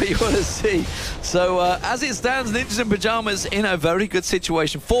 That's not what you want to see. So as it stands, Ninjas in Pyjamas in a very good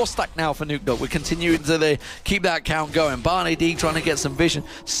situation. 4 stack now for Nuke. We're continuing to keep that count going. Barney D trying to get some vision.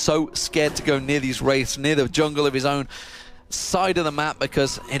 So scared to go near these wraiths, near the jungle of his own side of the map,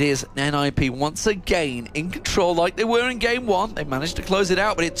 because it is NIP once again in control like they were in game 1. They managed to close it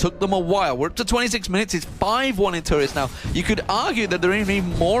out, but it took them a while. We're up to 26 minutes. It's 5-1 in turrets now. You could argue that they're in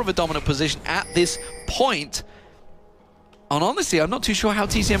even more of a dominant position at this point. And honestly, I'm not too sure how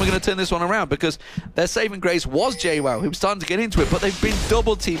TCM are going to turn this one around, because their saving grace was JWoww, who was starting to get into it, but they've been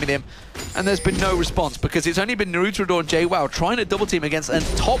double teaming him, and there's been no response, because it's only been Naruto and JWoww trying to double team against a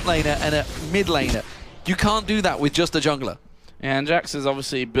top laner and a mid laner. You can't do that with just a jungler. Yeah, and Jax is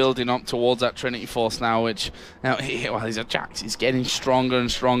obviously building up towards that Trinity Force now, which, he's a Jax. He's getting stronger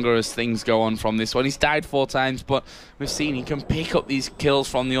and stronger as things go on from this one. He's died 4 times, but we've seen he can pick up these kills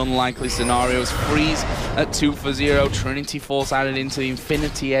from the unlikely scenarios. Freeze at 2 for 0. Trinity Force added into the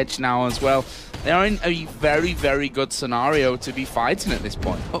Infinity Edge now as well. They are in a very, very good scenario to be fighting at this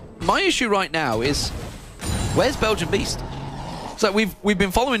point. Well, my issue right now is, where's Belgian Beast? So we've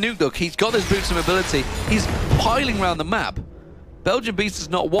been following Nuke. He's got his boots of mobility. He's piling around the map. Belgian Beast has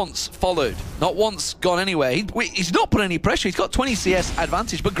not once followed, not once gone anywhere. He's not put any pressure. He's got 20 CS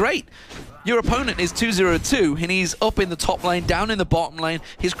advantage, but great. Your opponent is 2-0-2, and he's up in the top lane, down in the bottom lane.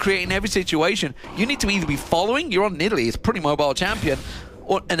 He's creating every situation. You need to either be following, you're on Nidalee, he's a pretty mobile champion,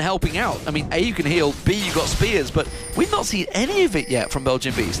 and helping out. I mean, A, you can heal, B, you got spears, but we've not seen any of it yet from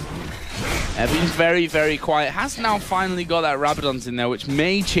Belgian Beast. Everything's very, very quiet. Has now finally got that Rabadons in there, which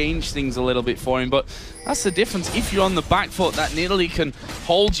may change things a little bit for him, but that's the difference. If you're on the back foot, that Nidalee can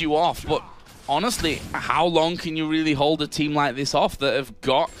hold you off, but honestly, how long can you really hold a team like this off that have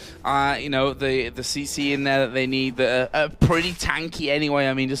got, you know, the CC in there that they need, that are pretty tanky anyway?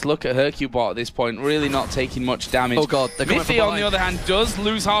 I mean, just look at Hercubot at this point, really not taking much damage. Oh god, they're coming from Mithy, on the other hand, does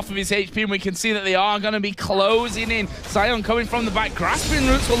lose half of his HP, and we can see that they are going to be closing in. Sion coming from the back, grasping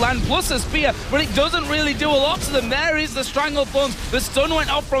roots will land, plus a spear, but it doesn't really do a lot to them. There is the Stranglethorns. The stun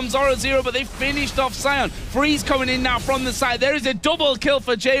went off from Zoro0, but they finished off Sion. Freeze coming in now from the side. There is a double kill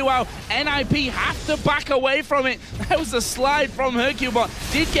for JWoww. NIP have to back away from it. That was a slide from Hercubot.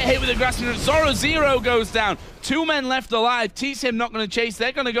 Did get hit with a grasping root. Zoro0 goes down. 2 men left alive. TCM not going to chase.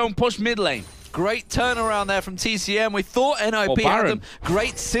 They're going to go and push mid lane. Great turnaround there from TCM. We thought NIP had them.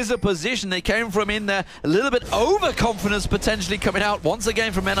 Great scissor position. They came from in there. A little bit overconfidence potentially coming out once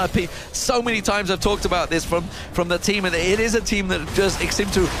again from NIP. So many times I've talked about this from the team, and it is a team that just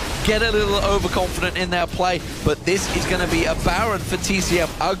seems to get a little overconfident in their play. But this is going to be a Baron for TCM.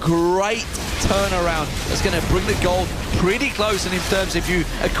 A great turnaround that's going to bring the gold pretty close. And in terms, if you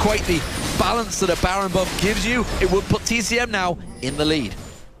equate the balance that a Baron buff gives you, it would put TCM now in the lead.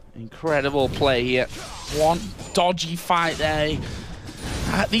 Incredible play here. One dodgy fight there.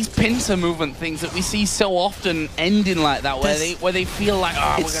 These pincer movement things that we see so often ending like that, where they feel like,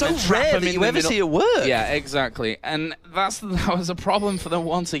 oh, it's so rare that you ever see it work. Yeah, exactly. And that was a problem for them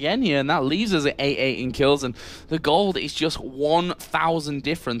once again here, and that leaves us at 8-8 in kills, and the gold is just 1,000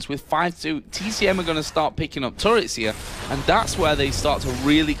 difference with 5-2. TCM are going to start picking up turrets here, and that's where they start to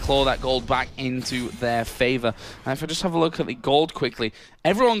really claw that gold back into their favor. And if I just have a look at the gold quickly,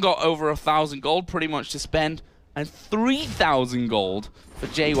 everyone got over 1,000 gold pretty much to spend, and 3,000 gold for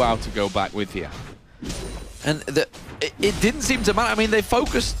JWoww to go back with here. And it didn't seem to matter. I mean, they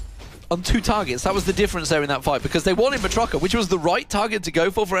focused on 2 targets. That was the difference there in that fight, because they wanted Matroka, which was the right target to go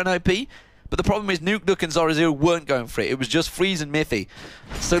for NIP. But the problem is Nuke and Zoro0 weren't going for it. It was just Freeze and Mithy.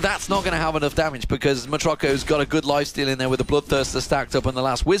 So that's not going to have enough damage, because Matroka's got a good lifesteal in there with the Bloodthirster stacked up and the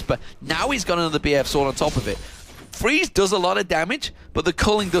last Whisper. Now he's got another BF sword on top of it. Freeze does a lot of damage, but the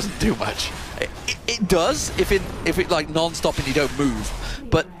culling doesn't do much. It does if it like non-stop and you don't move.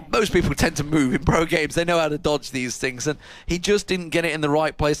 But most people tend to move in pro games. They know how to dodge these things, and he just didn't get it in the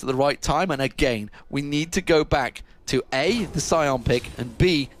right place at the right time. And again, we need to go back to A, the Sion pick, and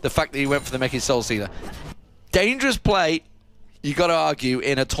B, the fact that he went for the Meki Soulstealer. Dangerous play, you got to argue,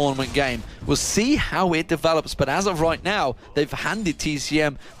 in a tournament game. We'll see how it develops, but as of right now, they've handed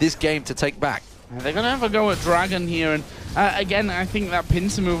TCM this game to take back. They're going to have a go at Dragon here, and again, I think that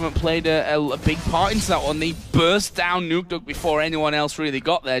pincer movement played a big part into that one. They burst down Nuke before anyone else really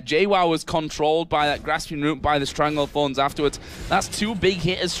got there. JWoww was controlled by that grasping root, by the Stranglethorns afterwards. That's 2 big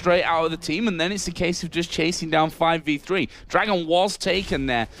hitters straight out of the team, and then it's a case of just chasing down 5v3. Dragon was taken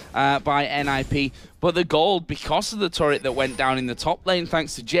there by NIP, but the gold, because of the turret that went down in the top lane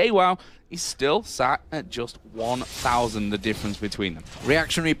thanks to JWoww, is still sat at just 1,000, the difference between them.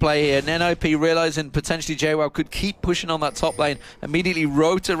 Reactionary play here, and NIP realizing potentially JWoww could keep pushing on that top lane, immediately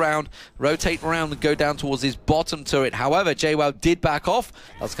rotate around and go down towards his bottom turret. However, JWoww did back off.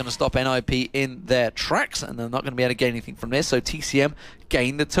 That's going to stop NIP in their tracks, and they're not going to be able to gain anything from this, so TCM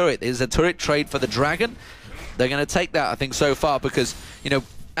gained the turret. There's a turret trade for the Dragon. They're going to take that, I think, so far, because, you know,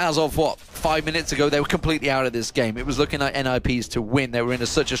 as of, what, 5 minutes ago, they were completely out of this game. It was looking like NIPs to win. They were in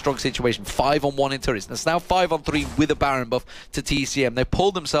such a strong situation. 5-on-1 in turrets. And it's now 5-on-3 with a Baron buff to TCM. They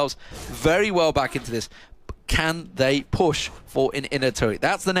pulled themselves very well back into this. Can they push for an inner turret?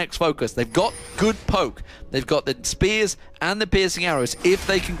 That's the next focus. They've got good poke. They've got the spears and the piercing arrows. If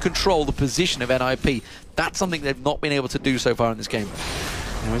they can control the position of NIP, that's something they've not been able to do so far in this game.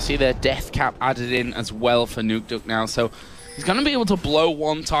 And we see their death cap added in as well for Nuke now. So he's going to be able to blow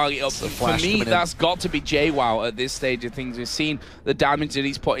one target up. For me, that's got to be JWoww at this stage of things. We've seen the damage that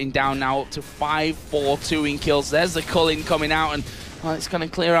he's putting down now up to 5-4-2 in kills. There's the culling coming out, and well, it's going to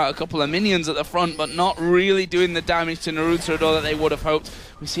clear out a couple of minions at the front, but not really doing the damage to Naruto that they would have hoped.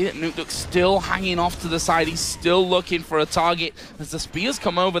 We see that Nuke still hanging off to the side. He's still looking for a target. As the spears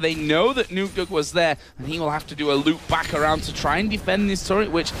come over, they know that Nuke was there, and he will have to do a loop back around to try and defend this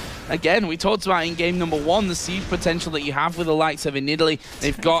turret, which, again, we talked about in game number 1, the siege potential that you have with the likes of Nidalee.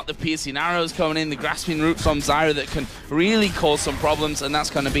 They've got the piercing arrows coming in, the grasping root from Zyra that can really cause some problems, and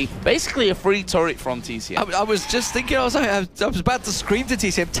that's going to be basically a free turret from TCM. I was just thinking, I was about to scream to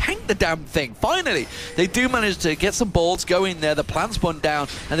TCM, tank the damn thing. Finally, they do manage to get some balls, go in there, the plan spun down,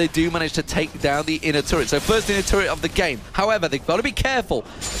 and they do manage to take down the inner turret. So first inner turret of the game. However, they've got to be careful.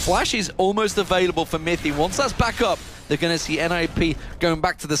 Flash is almost available for Mithy. Once that's back up, they're going to see NIP going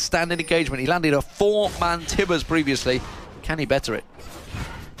back to the standard engagement. He landed a 4-man Tibbers previously. Can he better it?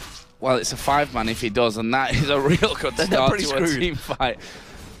 Well, it's a 5-man if he does, and that is a real good start to a team fight.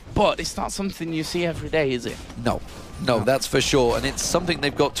 But it's not something you see every day, is it? No, that's for sure. And it's something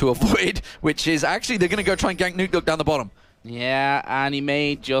they've got to avoid, which is actually they're going to go try and gank Nuke down the bottom. Yeah, and he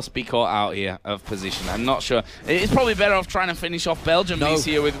may just be caught out here of position. I'm not sure. It's probably better off trying to finish off Belgium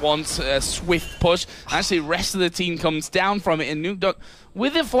here with one swift push. Actually, the rest of the team comes down from it, and Nuke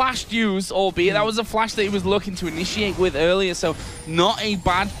with a flash use, albeit that was a flash that he was looking to initiate with earlier, so not a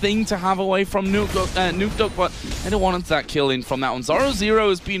bad thing to have away from Nuke, but I don't want that kill in from that one. Zoro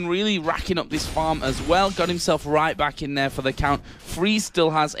has been really racking up this farm as well, got himself right back in there for the count. Freeze still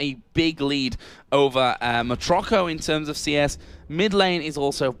has a big lead over Matroco in terms of CS. Mid lane is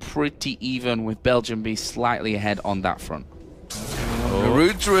also pretty even, with Belgium be slightly ahead on that front.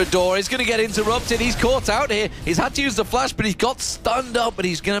 Route through a door. He's going to get interrupted. He's caught out here. He's had to use the flash, but he got stunned up, but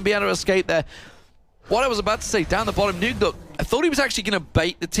he's going to be able to escape there. What I was about to say, down the bottom, Nuke, I thought he was actually going to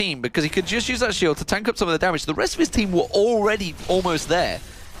bait the team because he could just use that shield to tank up some of the damage. The rest of his team were already almost there.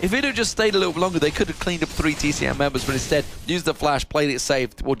 If he'd have just stayed a little longer, they could have cleaned up 3 TCM members, but instead used the flash, played it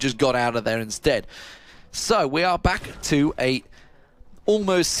safe, or just got out of there instead. So we are back to a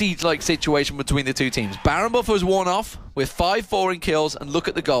almost siege-like situation between the two teams. Baron Buff was worn off with 5-4 in kills, and look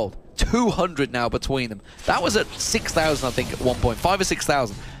at the gold. 200 now between them. That was at 6,000, I think, at one point. 5 or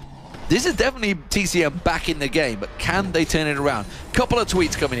 6,000. This is definitely TCM back in the game, but can they turn it around? Couple of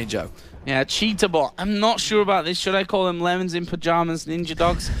tweets coming in, Joe. Yeah, Cheetah Bot. I'm not sure about this. Should I call them lemons in pajamas, ninja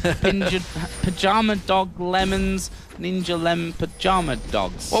dogs? Pajama dog lemons, ninja lemon pajama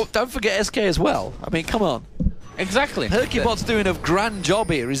dogs. Well, don't forget SK as well. I mean, come on. Exactly. Hercubot's doing a grand job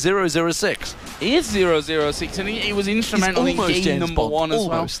here. He's 006. He is 006, and he was instrumental in game number 1 as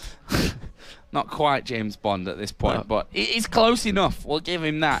well. Not quite James Bond at this point, but he's close enough. We'll give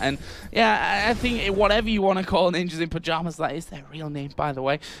him that. And yeah, I think whatever you want to call Ninjas in Pajamas, that is their real name, by the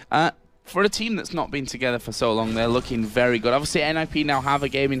way. For a team that's not been together for so long, they're looking very good. Obviously, NIP now have a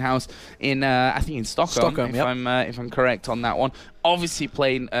gaming house in, I think, in Stockholm, if I'm correct on that one. Obviously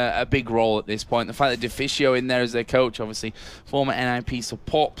playing a big role at this point. The fact that Deficio in there as their coach, obviously former NIP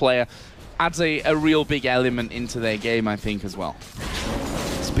support player, adds a real big element into their game, I think, as well.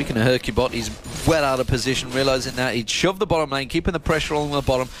 Speaking of Hercubot, he's well out of position, realizing that he'd shove the bottom lane, keeping the pressure on the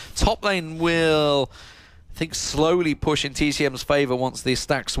bottom. Top lane will, I think, slowly push in TCM's favor once these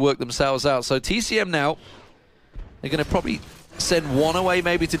stacks work themselves out. So TCM now, they're going to probably send one away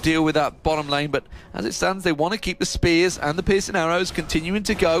maybe to deal with that bottom lane, but as it stands, they want to keep the spears and the piercing arrows continuing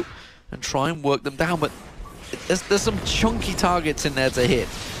to go and try and work them down, but there's some chunky targets in there to hit.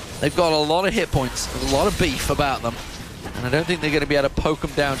 They've got a lot of hit points, a lot of beef about them, and I don't think they're going to be able to poke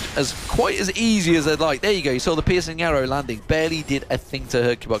them down quite as easy as they'd like. There you go, you saw the piercing arrow landing. Barely did a thing to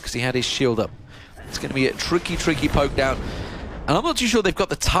Hercubot because he had his shield up. It's going to be a tricky poke down. And I'm not too sure they've got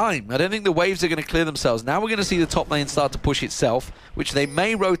the time. I don't think the waves are going to clear themselves. Now we're going to see the top lane start to push itself, which they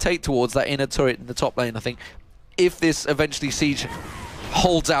may rotate towards that inner turret in the top lane, I think, if this eventually siege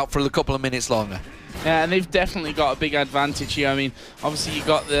holds out for a couple of minutes longer. Yeah, and they've definitely got a big advantage here. I mean, obviously you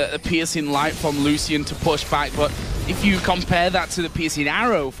got the piercing light from Lucian to push back, but if you compare that to the piercing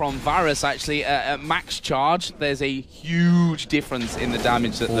arrow from Varus, actually, at max charge, there's a huge difference in the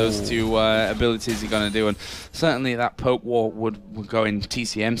damage that those two abilities are going to do, and certainly that poke war would go in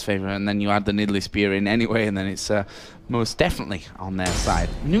TCM's favor, and then you add the Nidalee Spear in anyway, and then it's most definitely on their side.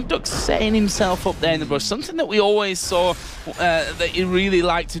 Nuke setting himself up there in the bush, something that we always saw that he really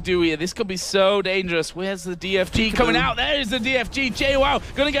liked to do here. This could be so dangerous. Where's the DFG coming out? There is the DFG.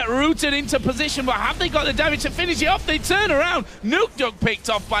 JWoww going to get rooted into position, but have they got the damage to finish it off? They turn around. Nuke picked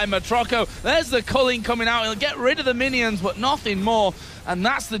off by Matroco. There's the culling coming out. He'll get rid of the minions, but nothing more. And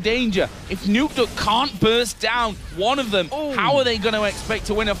that's the danger. If Nuke can't burst down one of them, how are they going to expect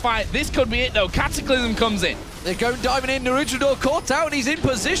to win a fight? This could be it, though. Cataclysm comes in. They're going diving in. Naruto caught out, and he's in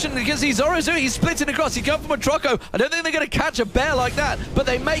position because he's Zorozu. He's splitting across. He comes from Matroco. I don't think they're going to catch a bear like that, but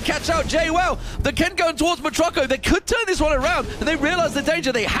they may catch out JWoww. The Ken going towards Matroco. They could turn this one around, and they realize the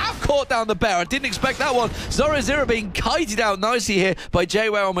danger. They have caught down the bear. I didn't expect that one. Zorozu being kited out nicely here by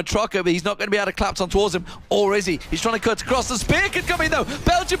JWoww and Matroco, but he's not going to be able to collapse on towards him, or is he? He's trying to cut across. The spear can come in, though.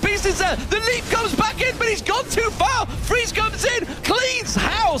 Belgian Beast is there. The leap comes back in, but he's gone too far. Freeze comes in, cleans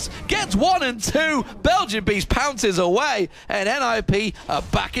house, gets 1 and 2. Belgian Beast pounces away, and NIP are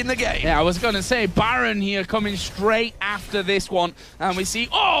back in the game. Yeah, I was going to say, Baron here coming straight after this one. And we see,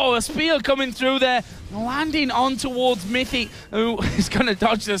 oh, a spear coming through there, landing on towards Mythic, who is going to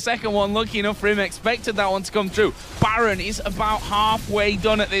dodge the second one. Lucky enough for him, expected that one to come through. Baron is about halfway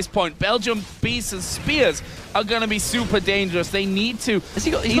done at this point. Belgium Beasts and Spears are going to be super dangerous. They need to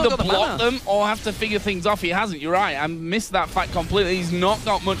either block them or have to figure things off. He hasn't, you're right. I missed that fact completely. He's not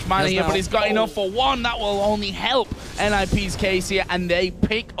got much mana here, but he's got enough for one. That will only help NIP's case here, and they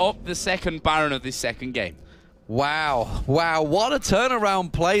pick up the second Baron of this second game. Wow, wow, what a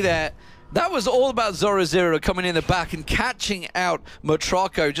turnaround play there. That was all about Zoro coming in the back and catching out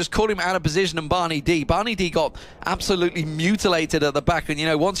Matroko, just caught him out of position, and Barney D. Barney D got absolutely mutilated at the back, and you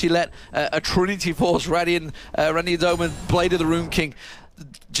know, once you let a Trinity Force, Radiant Omen, Blade of the Rune King,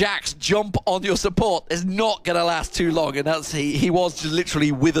 Jax jump on your support, is not going to last too long, and that's he was just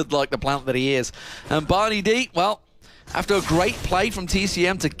literally withered like the plant that he is. And Barney D, well, after a great play from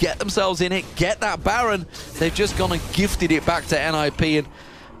TCM to get themselves in it, get that Baron, they've just gone and gifted it back to NIP, and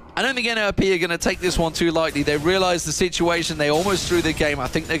I don't think NIP are going to take this one too lightly. They realize the situation. They almost threw the game. I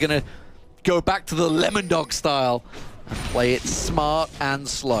think they're going to go back to the Lemon Dog style and play it smart and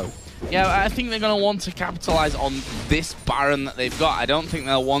slow. Yeah, I think they're going to want to capitalize on this Baron that they've got. I don't think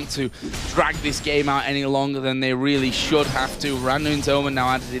they'll want to drag this game out any longer than they really should have to. Randuin's Omen now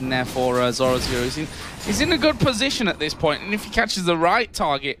added in there for Zoro Zero. He's in a good position at this point, and if he catches the right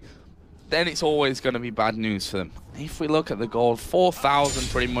target, then it's always going to be bad news for them. If we look at the gold, 4,000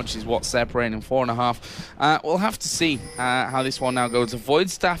 pretty much is what's separating 4.5. We'll have to see how this one now goes. The Void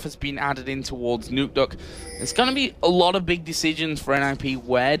Staff has been added in towards Nuke Duck. There's going to be a lot of big decisions for NIP.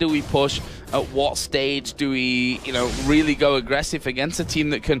 Where do we push? At what stage do we, really go aggressive against a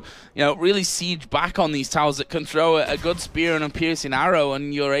team that can, really siege back on these towers, that can throw a good spear and a piercing arrow,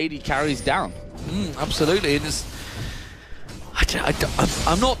 and your AD carries down? Absolutely.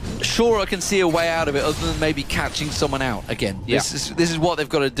 I'm not sure I can see a way out of it other than maybe catching someone out again. Yeah. This is what they've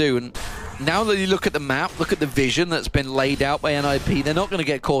got to do. And now that you look at the map, look at the vision that's been laid out by NIP, they're not going to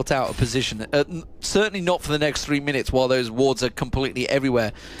get caught out of position. Certainly not for the next 3 minutes while those wards are completely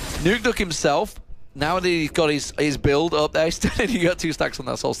everywhere. Nuke Duck himself, now that he's got his build up there, still only got 2 stacks on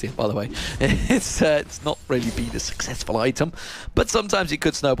that Solstice, by the way. It's not really been a successful item, but sometimes it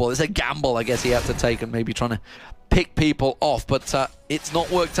could snowball. It's a gamble, I guess, he had to take, and maybe trying to pick people off, but it's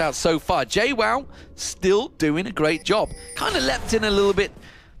not worked out so far. JWoww still doing a great job. Kind of leapt in a little bit,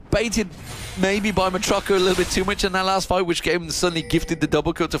 baited maybe by Matroko a little bit too much in that last fight, which gave him suddenly gifted the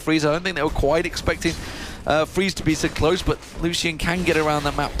double kill to Freeze. I don't think they were quite expecting Freeze to be so close, but Lucian can get around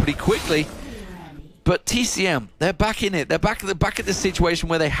that map pretty quickly. But TCM, they're back in it. They're back at this situation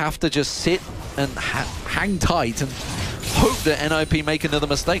where they have to just sit and hang tight and hope that NIP make another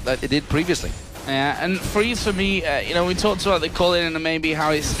mistake like they did previously. Yeah, and Freeze for me, we talked about the Cologne and maybe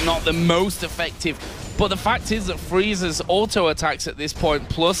how it's not the most effective, but the fact is that Freeze's auto attacks at this point,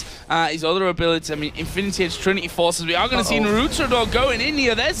 plus his other abilities, I mean, Infinity Edge, Trinity Forces, we are going to see Naruto going in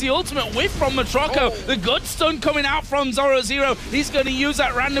here. There's the ultimate whiff from Matroko. The good stun coming out from Zoro Zero. He's going to use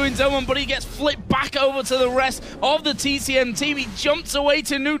that Randuin's Omen, but he gets flipped back over to the rest of the TCM team. He jumps away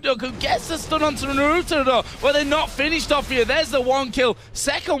to Nuke Duck, who gets the stun onto Naruto, but they're not finished off here. There's the one kill.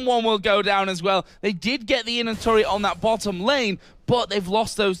 Second one will go down as well. They did get the inner turret on that bottom lane, but they've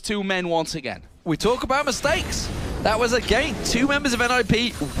lost those 2 men once again. We talk about mistakes. That was, again, 2 members of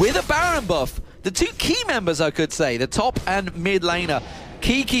NIP with a Baron buff. The 2 key members, I could say, the top and mid laner.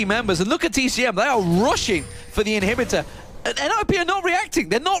 Key members. And look at TCM. They are rushing for the inhibitor. And NIP are not reacting.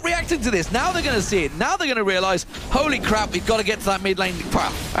 They're not reacting to this. Now they're going to see it. Now they're going to realize, holy crap, we've got to get to that mid lane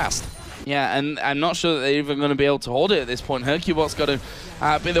fast. Yeah, and I'm not sure that they're even going to be able to hold it at this point. Hercubot's got to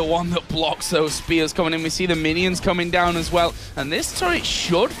be the one that blocks those spears coming in. We see the minions coming down as well. And this turret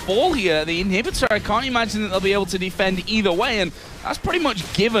should fall here. The inhibitor, I can't imagine that they'll be able to defend either way. And that's pretty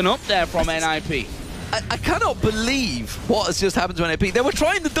much given up there from NIP. I cannot believe what has just happened to NIP. They were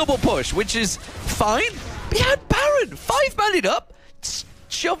trying the double push, which is fine. But you had Baron, 5-maned up.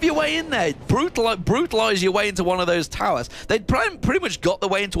 Shove your way in there, brutalize your way into one of those towers. They'd pretty much got the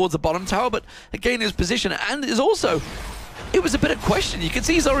way in towards the bottom tower, but again, his position, and there's also, it was a bit of question. You can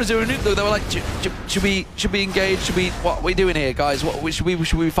see Zoro Zero Nuke, though, they were like, should we engage? What are we doing here, guys? Should we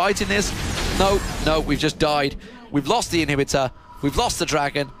be fighting this? No, we've just died. We've lost the inhibitor, we've lost the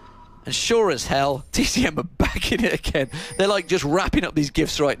dragon, and sure as hell, TCM are back in it again. They're like just wrapping up these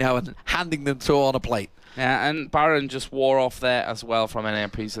gifts right now and handing them to on a plate. Yeah, and Baron just wore off there as well from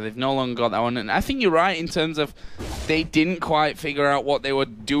NIP, so they've no longer got that one. And I think you're right in terms of they didn't quite figure out what they were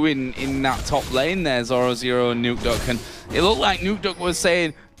doing in that top lane there, Zoro Zero and Nuke Duck. And it looked like Nuke Duck was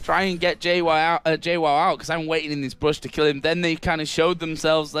saying, try and get JWoww out, because I'm waiting in this bush to kill him. Then they kind of showed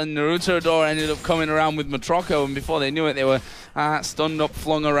themselves. Then Naruto ended up coming around with Matroko, and before they knew it, they were stunned up,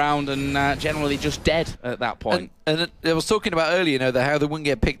 flung around, and generally just dead at that point. And I was talking about earlier, how they wouldn't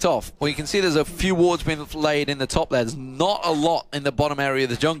get picked off. Well, you can see there's a few wards being laid in the top there. There's not a lot in the bottom area of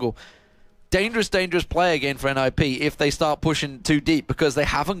the jungle. Dangerous, dangerous play again for NIP if they start pushing too deep, because they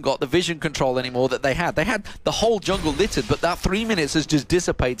haven't got the vision control anymore that they had. They had the whole jungle littered, but that 3 minutes has just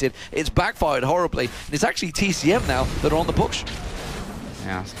dissipated. It's backfired horribly, and it's actually TCM now that are on the push.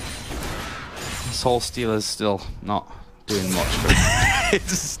 Yeah. Soul Stealer's still not doing much.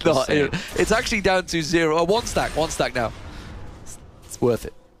 It's not. It's actually down to 0. One stack now. It's worth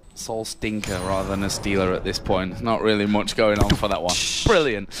it. Soul Stinker rather than a Stealer at this point. Not really much going on for that one.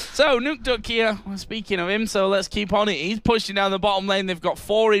 Brilliant. So, Nukeduck here, speaking of him, so let's keep on it. He's pushing down the bottom lane. They've got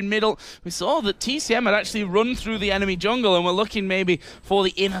 4 in middle. We saw that TCM had actually run through the enemy jungle, and we're looking maybe for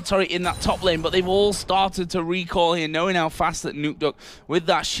the inner turret in that top lane, but they've all started to recall here, knowing how fast that Nukeduck, with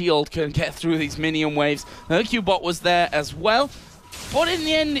that shield, can get through these minion waves. Hercubot was there as well. But in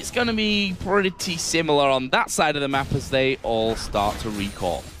the end, it's going to be pretty similar on that side of the map as they all start to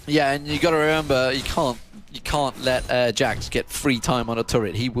recall. Yeah, and you got to remember, you can't let Jax get free time on a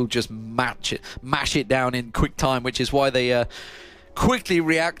turret. He will just mash it down in quick time, which is why they quickly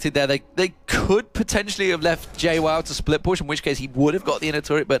reacted there. They could potentially have left JWoww to split push, in which case he would have got the inner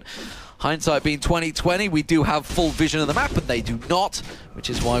turret, but hindsight being 20/20, we do have full vision of the map, and they do not, which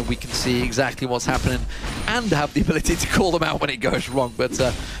is why we can see exactly what's happening and have the ability to call them out when it goes wrong. But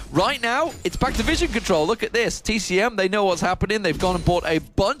right now, it's back to vision control. Look at this. TCM, they know what's happening. They've gone and bought a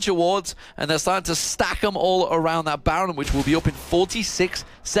bunch of wards, and they're starting to stack them all around that Baron, which will be up in 46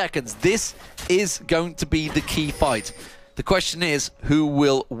 seconds. This is going to be the key fight. The question is, who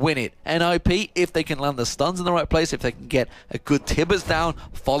will win it? NIP, if they can land the stuns in the right place, if they can get a good Tibbers down,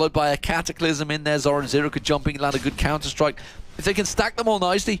 followed by a Cataclysm in there, Zoro could jump in and land a good Counter-Strike. If they can stack them all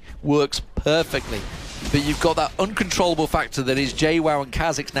nicely, works perfectly. But you've got that uncontrollable factor that is JWoww and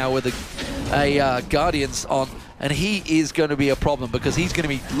Kha'Zix now with a Guardians on, and he is going to be a problem because he's going to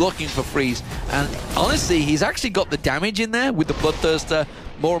be looking for freeze. And honestly, he's actually got the damage in there with the Bloodthirster,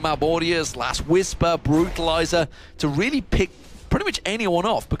 Mormaborius, Last Whisper, Brutalizer, to really pick pretty much anyone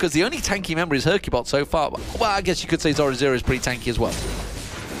off, because the only tanky member is Hercubot so far. Well, I guess you could say Zoro is pretty tanky as well.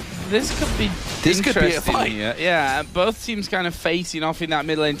 This could be a fight. Here. Yeah, both teams kind of facing off in that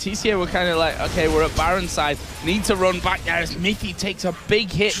mid lane. TCM were kind of like, okay, we're at Baron side, need to run back there as Mithy takes a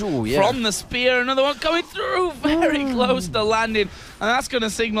big hit from the spear. Another one coming through, very close to landing. And that's going to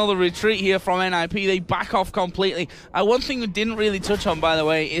signal the retreat here from NIP. They back off completely. One thing we didn't really touch on, by the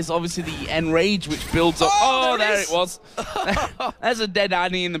way, is obviously the Enrage, which builds up. Oh, there it was. There's a dead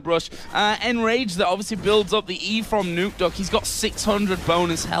Annie in the brush. Enrage that obviously builds up the E from Nukeduck. He's got 600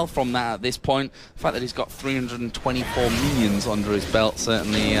 bonus health from that at this point. The fact that he's got 324 minions under his belt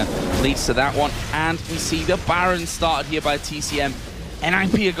certainly leads to that one. And we see the Baron started here by TCM.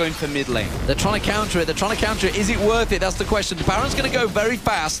 NIP are going for mid lane. They're trying to counter it. Is it worth it? That's the question. The Baron's going to go very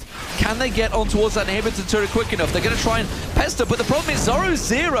fast. Can they get on towards that inhibitor turret quick enough? They're going to try and pester, but the problem is Zoro and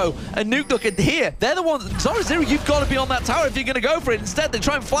Nukeduck are here. They're the ones. Zoro, you've got to be on that tower if you're going to go for it. Instead, they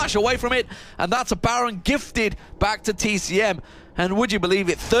try and flash away from it, and that's a Baron gifted back to TCM. And would you believe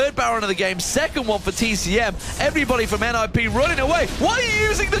it, 3rd Baron of the game, 2nd one for TCM. Everybody from NIP running away. What are you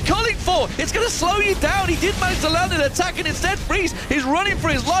using the culling for? It's going to slow you down. He did manage to land an attack and instead freeze. He's running for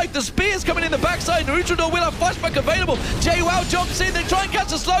his life. The spear's coming in the backside. Naruto will have flashback available. JWoww jumps in. They try and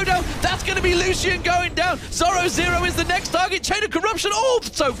catch a slowdown. That's going to be Lucian going down. Zoro is the next target. Chain of Corruption. Oh,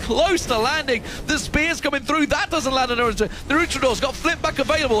 so close to landing. The spear's coming through. That doesn't land on Naruto. Naruto's got flip back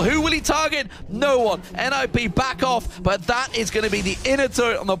available. Who will he target? No one. NIP back off, but that is going to be the inner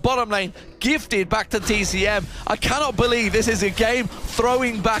turret on the bottom lane, gifted back to TCM. I cannot believe this is a game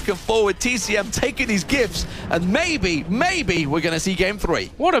throwing back and forward. TCM taking his gifts, and maybe we're going to see game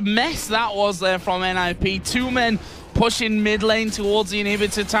 3. What a mess that was there from NIP. 2 men pushing mid lane towards the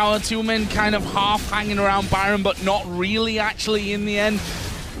inhibitor tower. 2 men kind of half hanging around Baron, but not really actually in the end.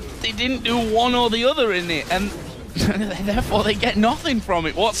 They didn't do one or the other in it, and therefore they get nothing from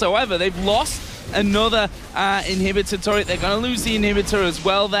it whatsoever. They've lost another inhibitor turret. They're going to lose the inhibitor as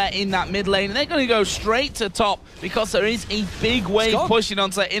well there in that mid lane. And they're going to go straight to top because there is a big wave pushing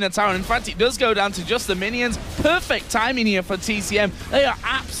onto that inner tower. In fact, it does go down to just the minions. Perfect timing here for TCM. They are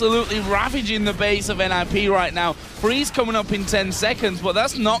absolutely ravaging the base of NIP right now. Freeze coming up in 10 seconds, but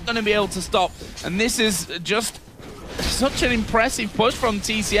that's not going to be able to stop. And this is just such an impressive push from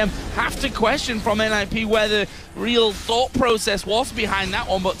TCM. Have to question from NIP where the real thought process was behind that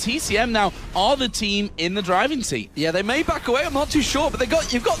one, but TCM now are the team in the driving seat. Yeah, they may back away, I'm not too sure,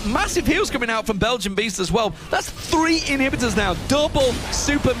 but you've got massive heals coming out from Belgian Beast as well. That's 3 inhibitors now, double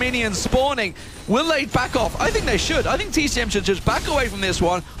super minions spawning. Will they back off? I think they should. I think TCM should just back away from this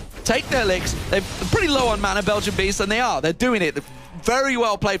one, take their licks. They're pretty low on mana, Belgian Beast, and they're doing it. Very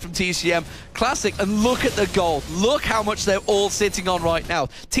well played from TCM. Classic, and look at the gold. Look how much they're all sitting on right now.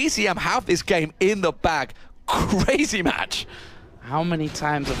 TCM have this game in the bag. Crazy match. How many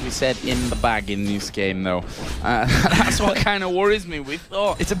times have we said in the bag in this game, though? That's what kind of worries me. We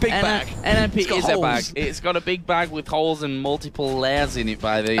thought it's a big bag. NIP is a bag. It's got a big bag with holes and multiple layers in it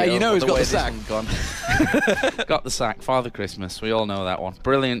by the you know who's got the sack. Got the sack. Father Christmas. We all know that one.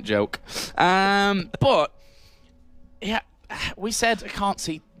 Brilliant joke. But, yeah, we said I can't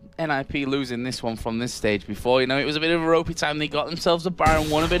see NIP losing this one from this stage before. You know, it was a bit of a ropey time. They got themselves a Baron,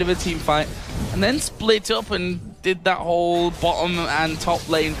 won a bit of a team fight, and then split up and did that whole bottom and top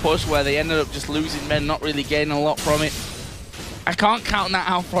lane push where they ended up just losing men, not really gaining a lot from it. I can't count that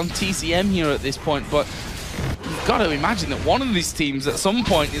out from TCM here at this point, but you've got to imagine that one of these teams at some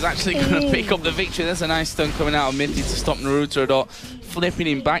point is actually going to pick up the victory. There's a nice stun coming out of Mithy to stop Naruto, flipping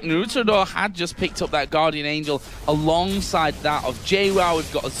him back. Naruto had just picked up that Guardian Angel alongside that of JWoww.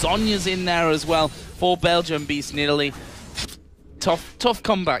 We've got Zhonya's in there as well for Belgium Beast in Italy. Tough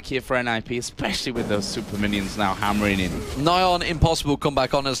comeback here for NIP, especially with those super minions now hammering in. Nigh on impossible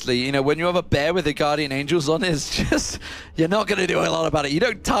comeback, honestly. You know, when you have a bear with the Guardian Angels on, it's just, you're not going to do a lot about it. You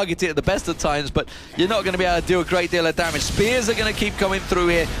don't target it at the best of times, but you're not going to be able to do a great deal of damage. Spears are going to keep coming through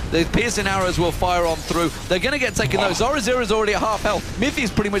here. The piercing arrows will fire on through. They're going to get taken though. Zoro0's already at half health.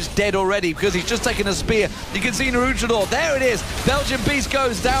 Mithy's pretty much dead already because he's just taken a spear. You can see Naruto. There it is. Belgian Beast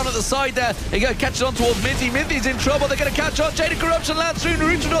goes down at the side there. They're going to catch it on towards Mithy. Mithy's in trouble. They're going to catch on. Jaded Corruption lands through.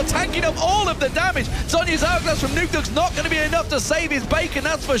 Naruto tanking up all of the damage. Zhonya's Hourglass from Nukeduck's not going to be enough to save his bacon,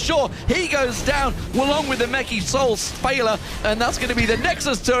 that's for sure. He goes down along with the Meki Soul Failure, and that's going to be the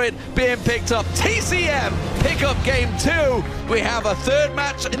Nexus turret being picked up. TCM pick up game 2. We have a third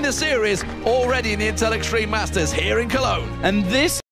match in the series already in the Intel Extreme Masters here in Cologne. And this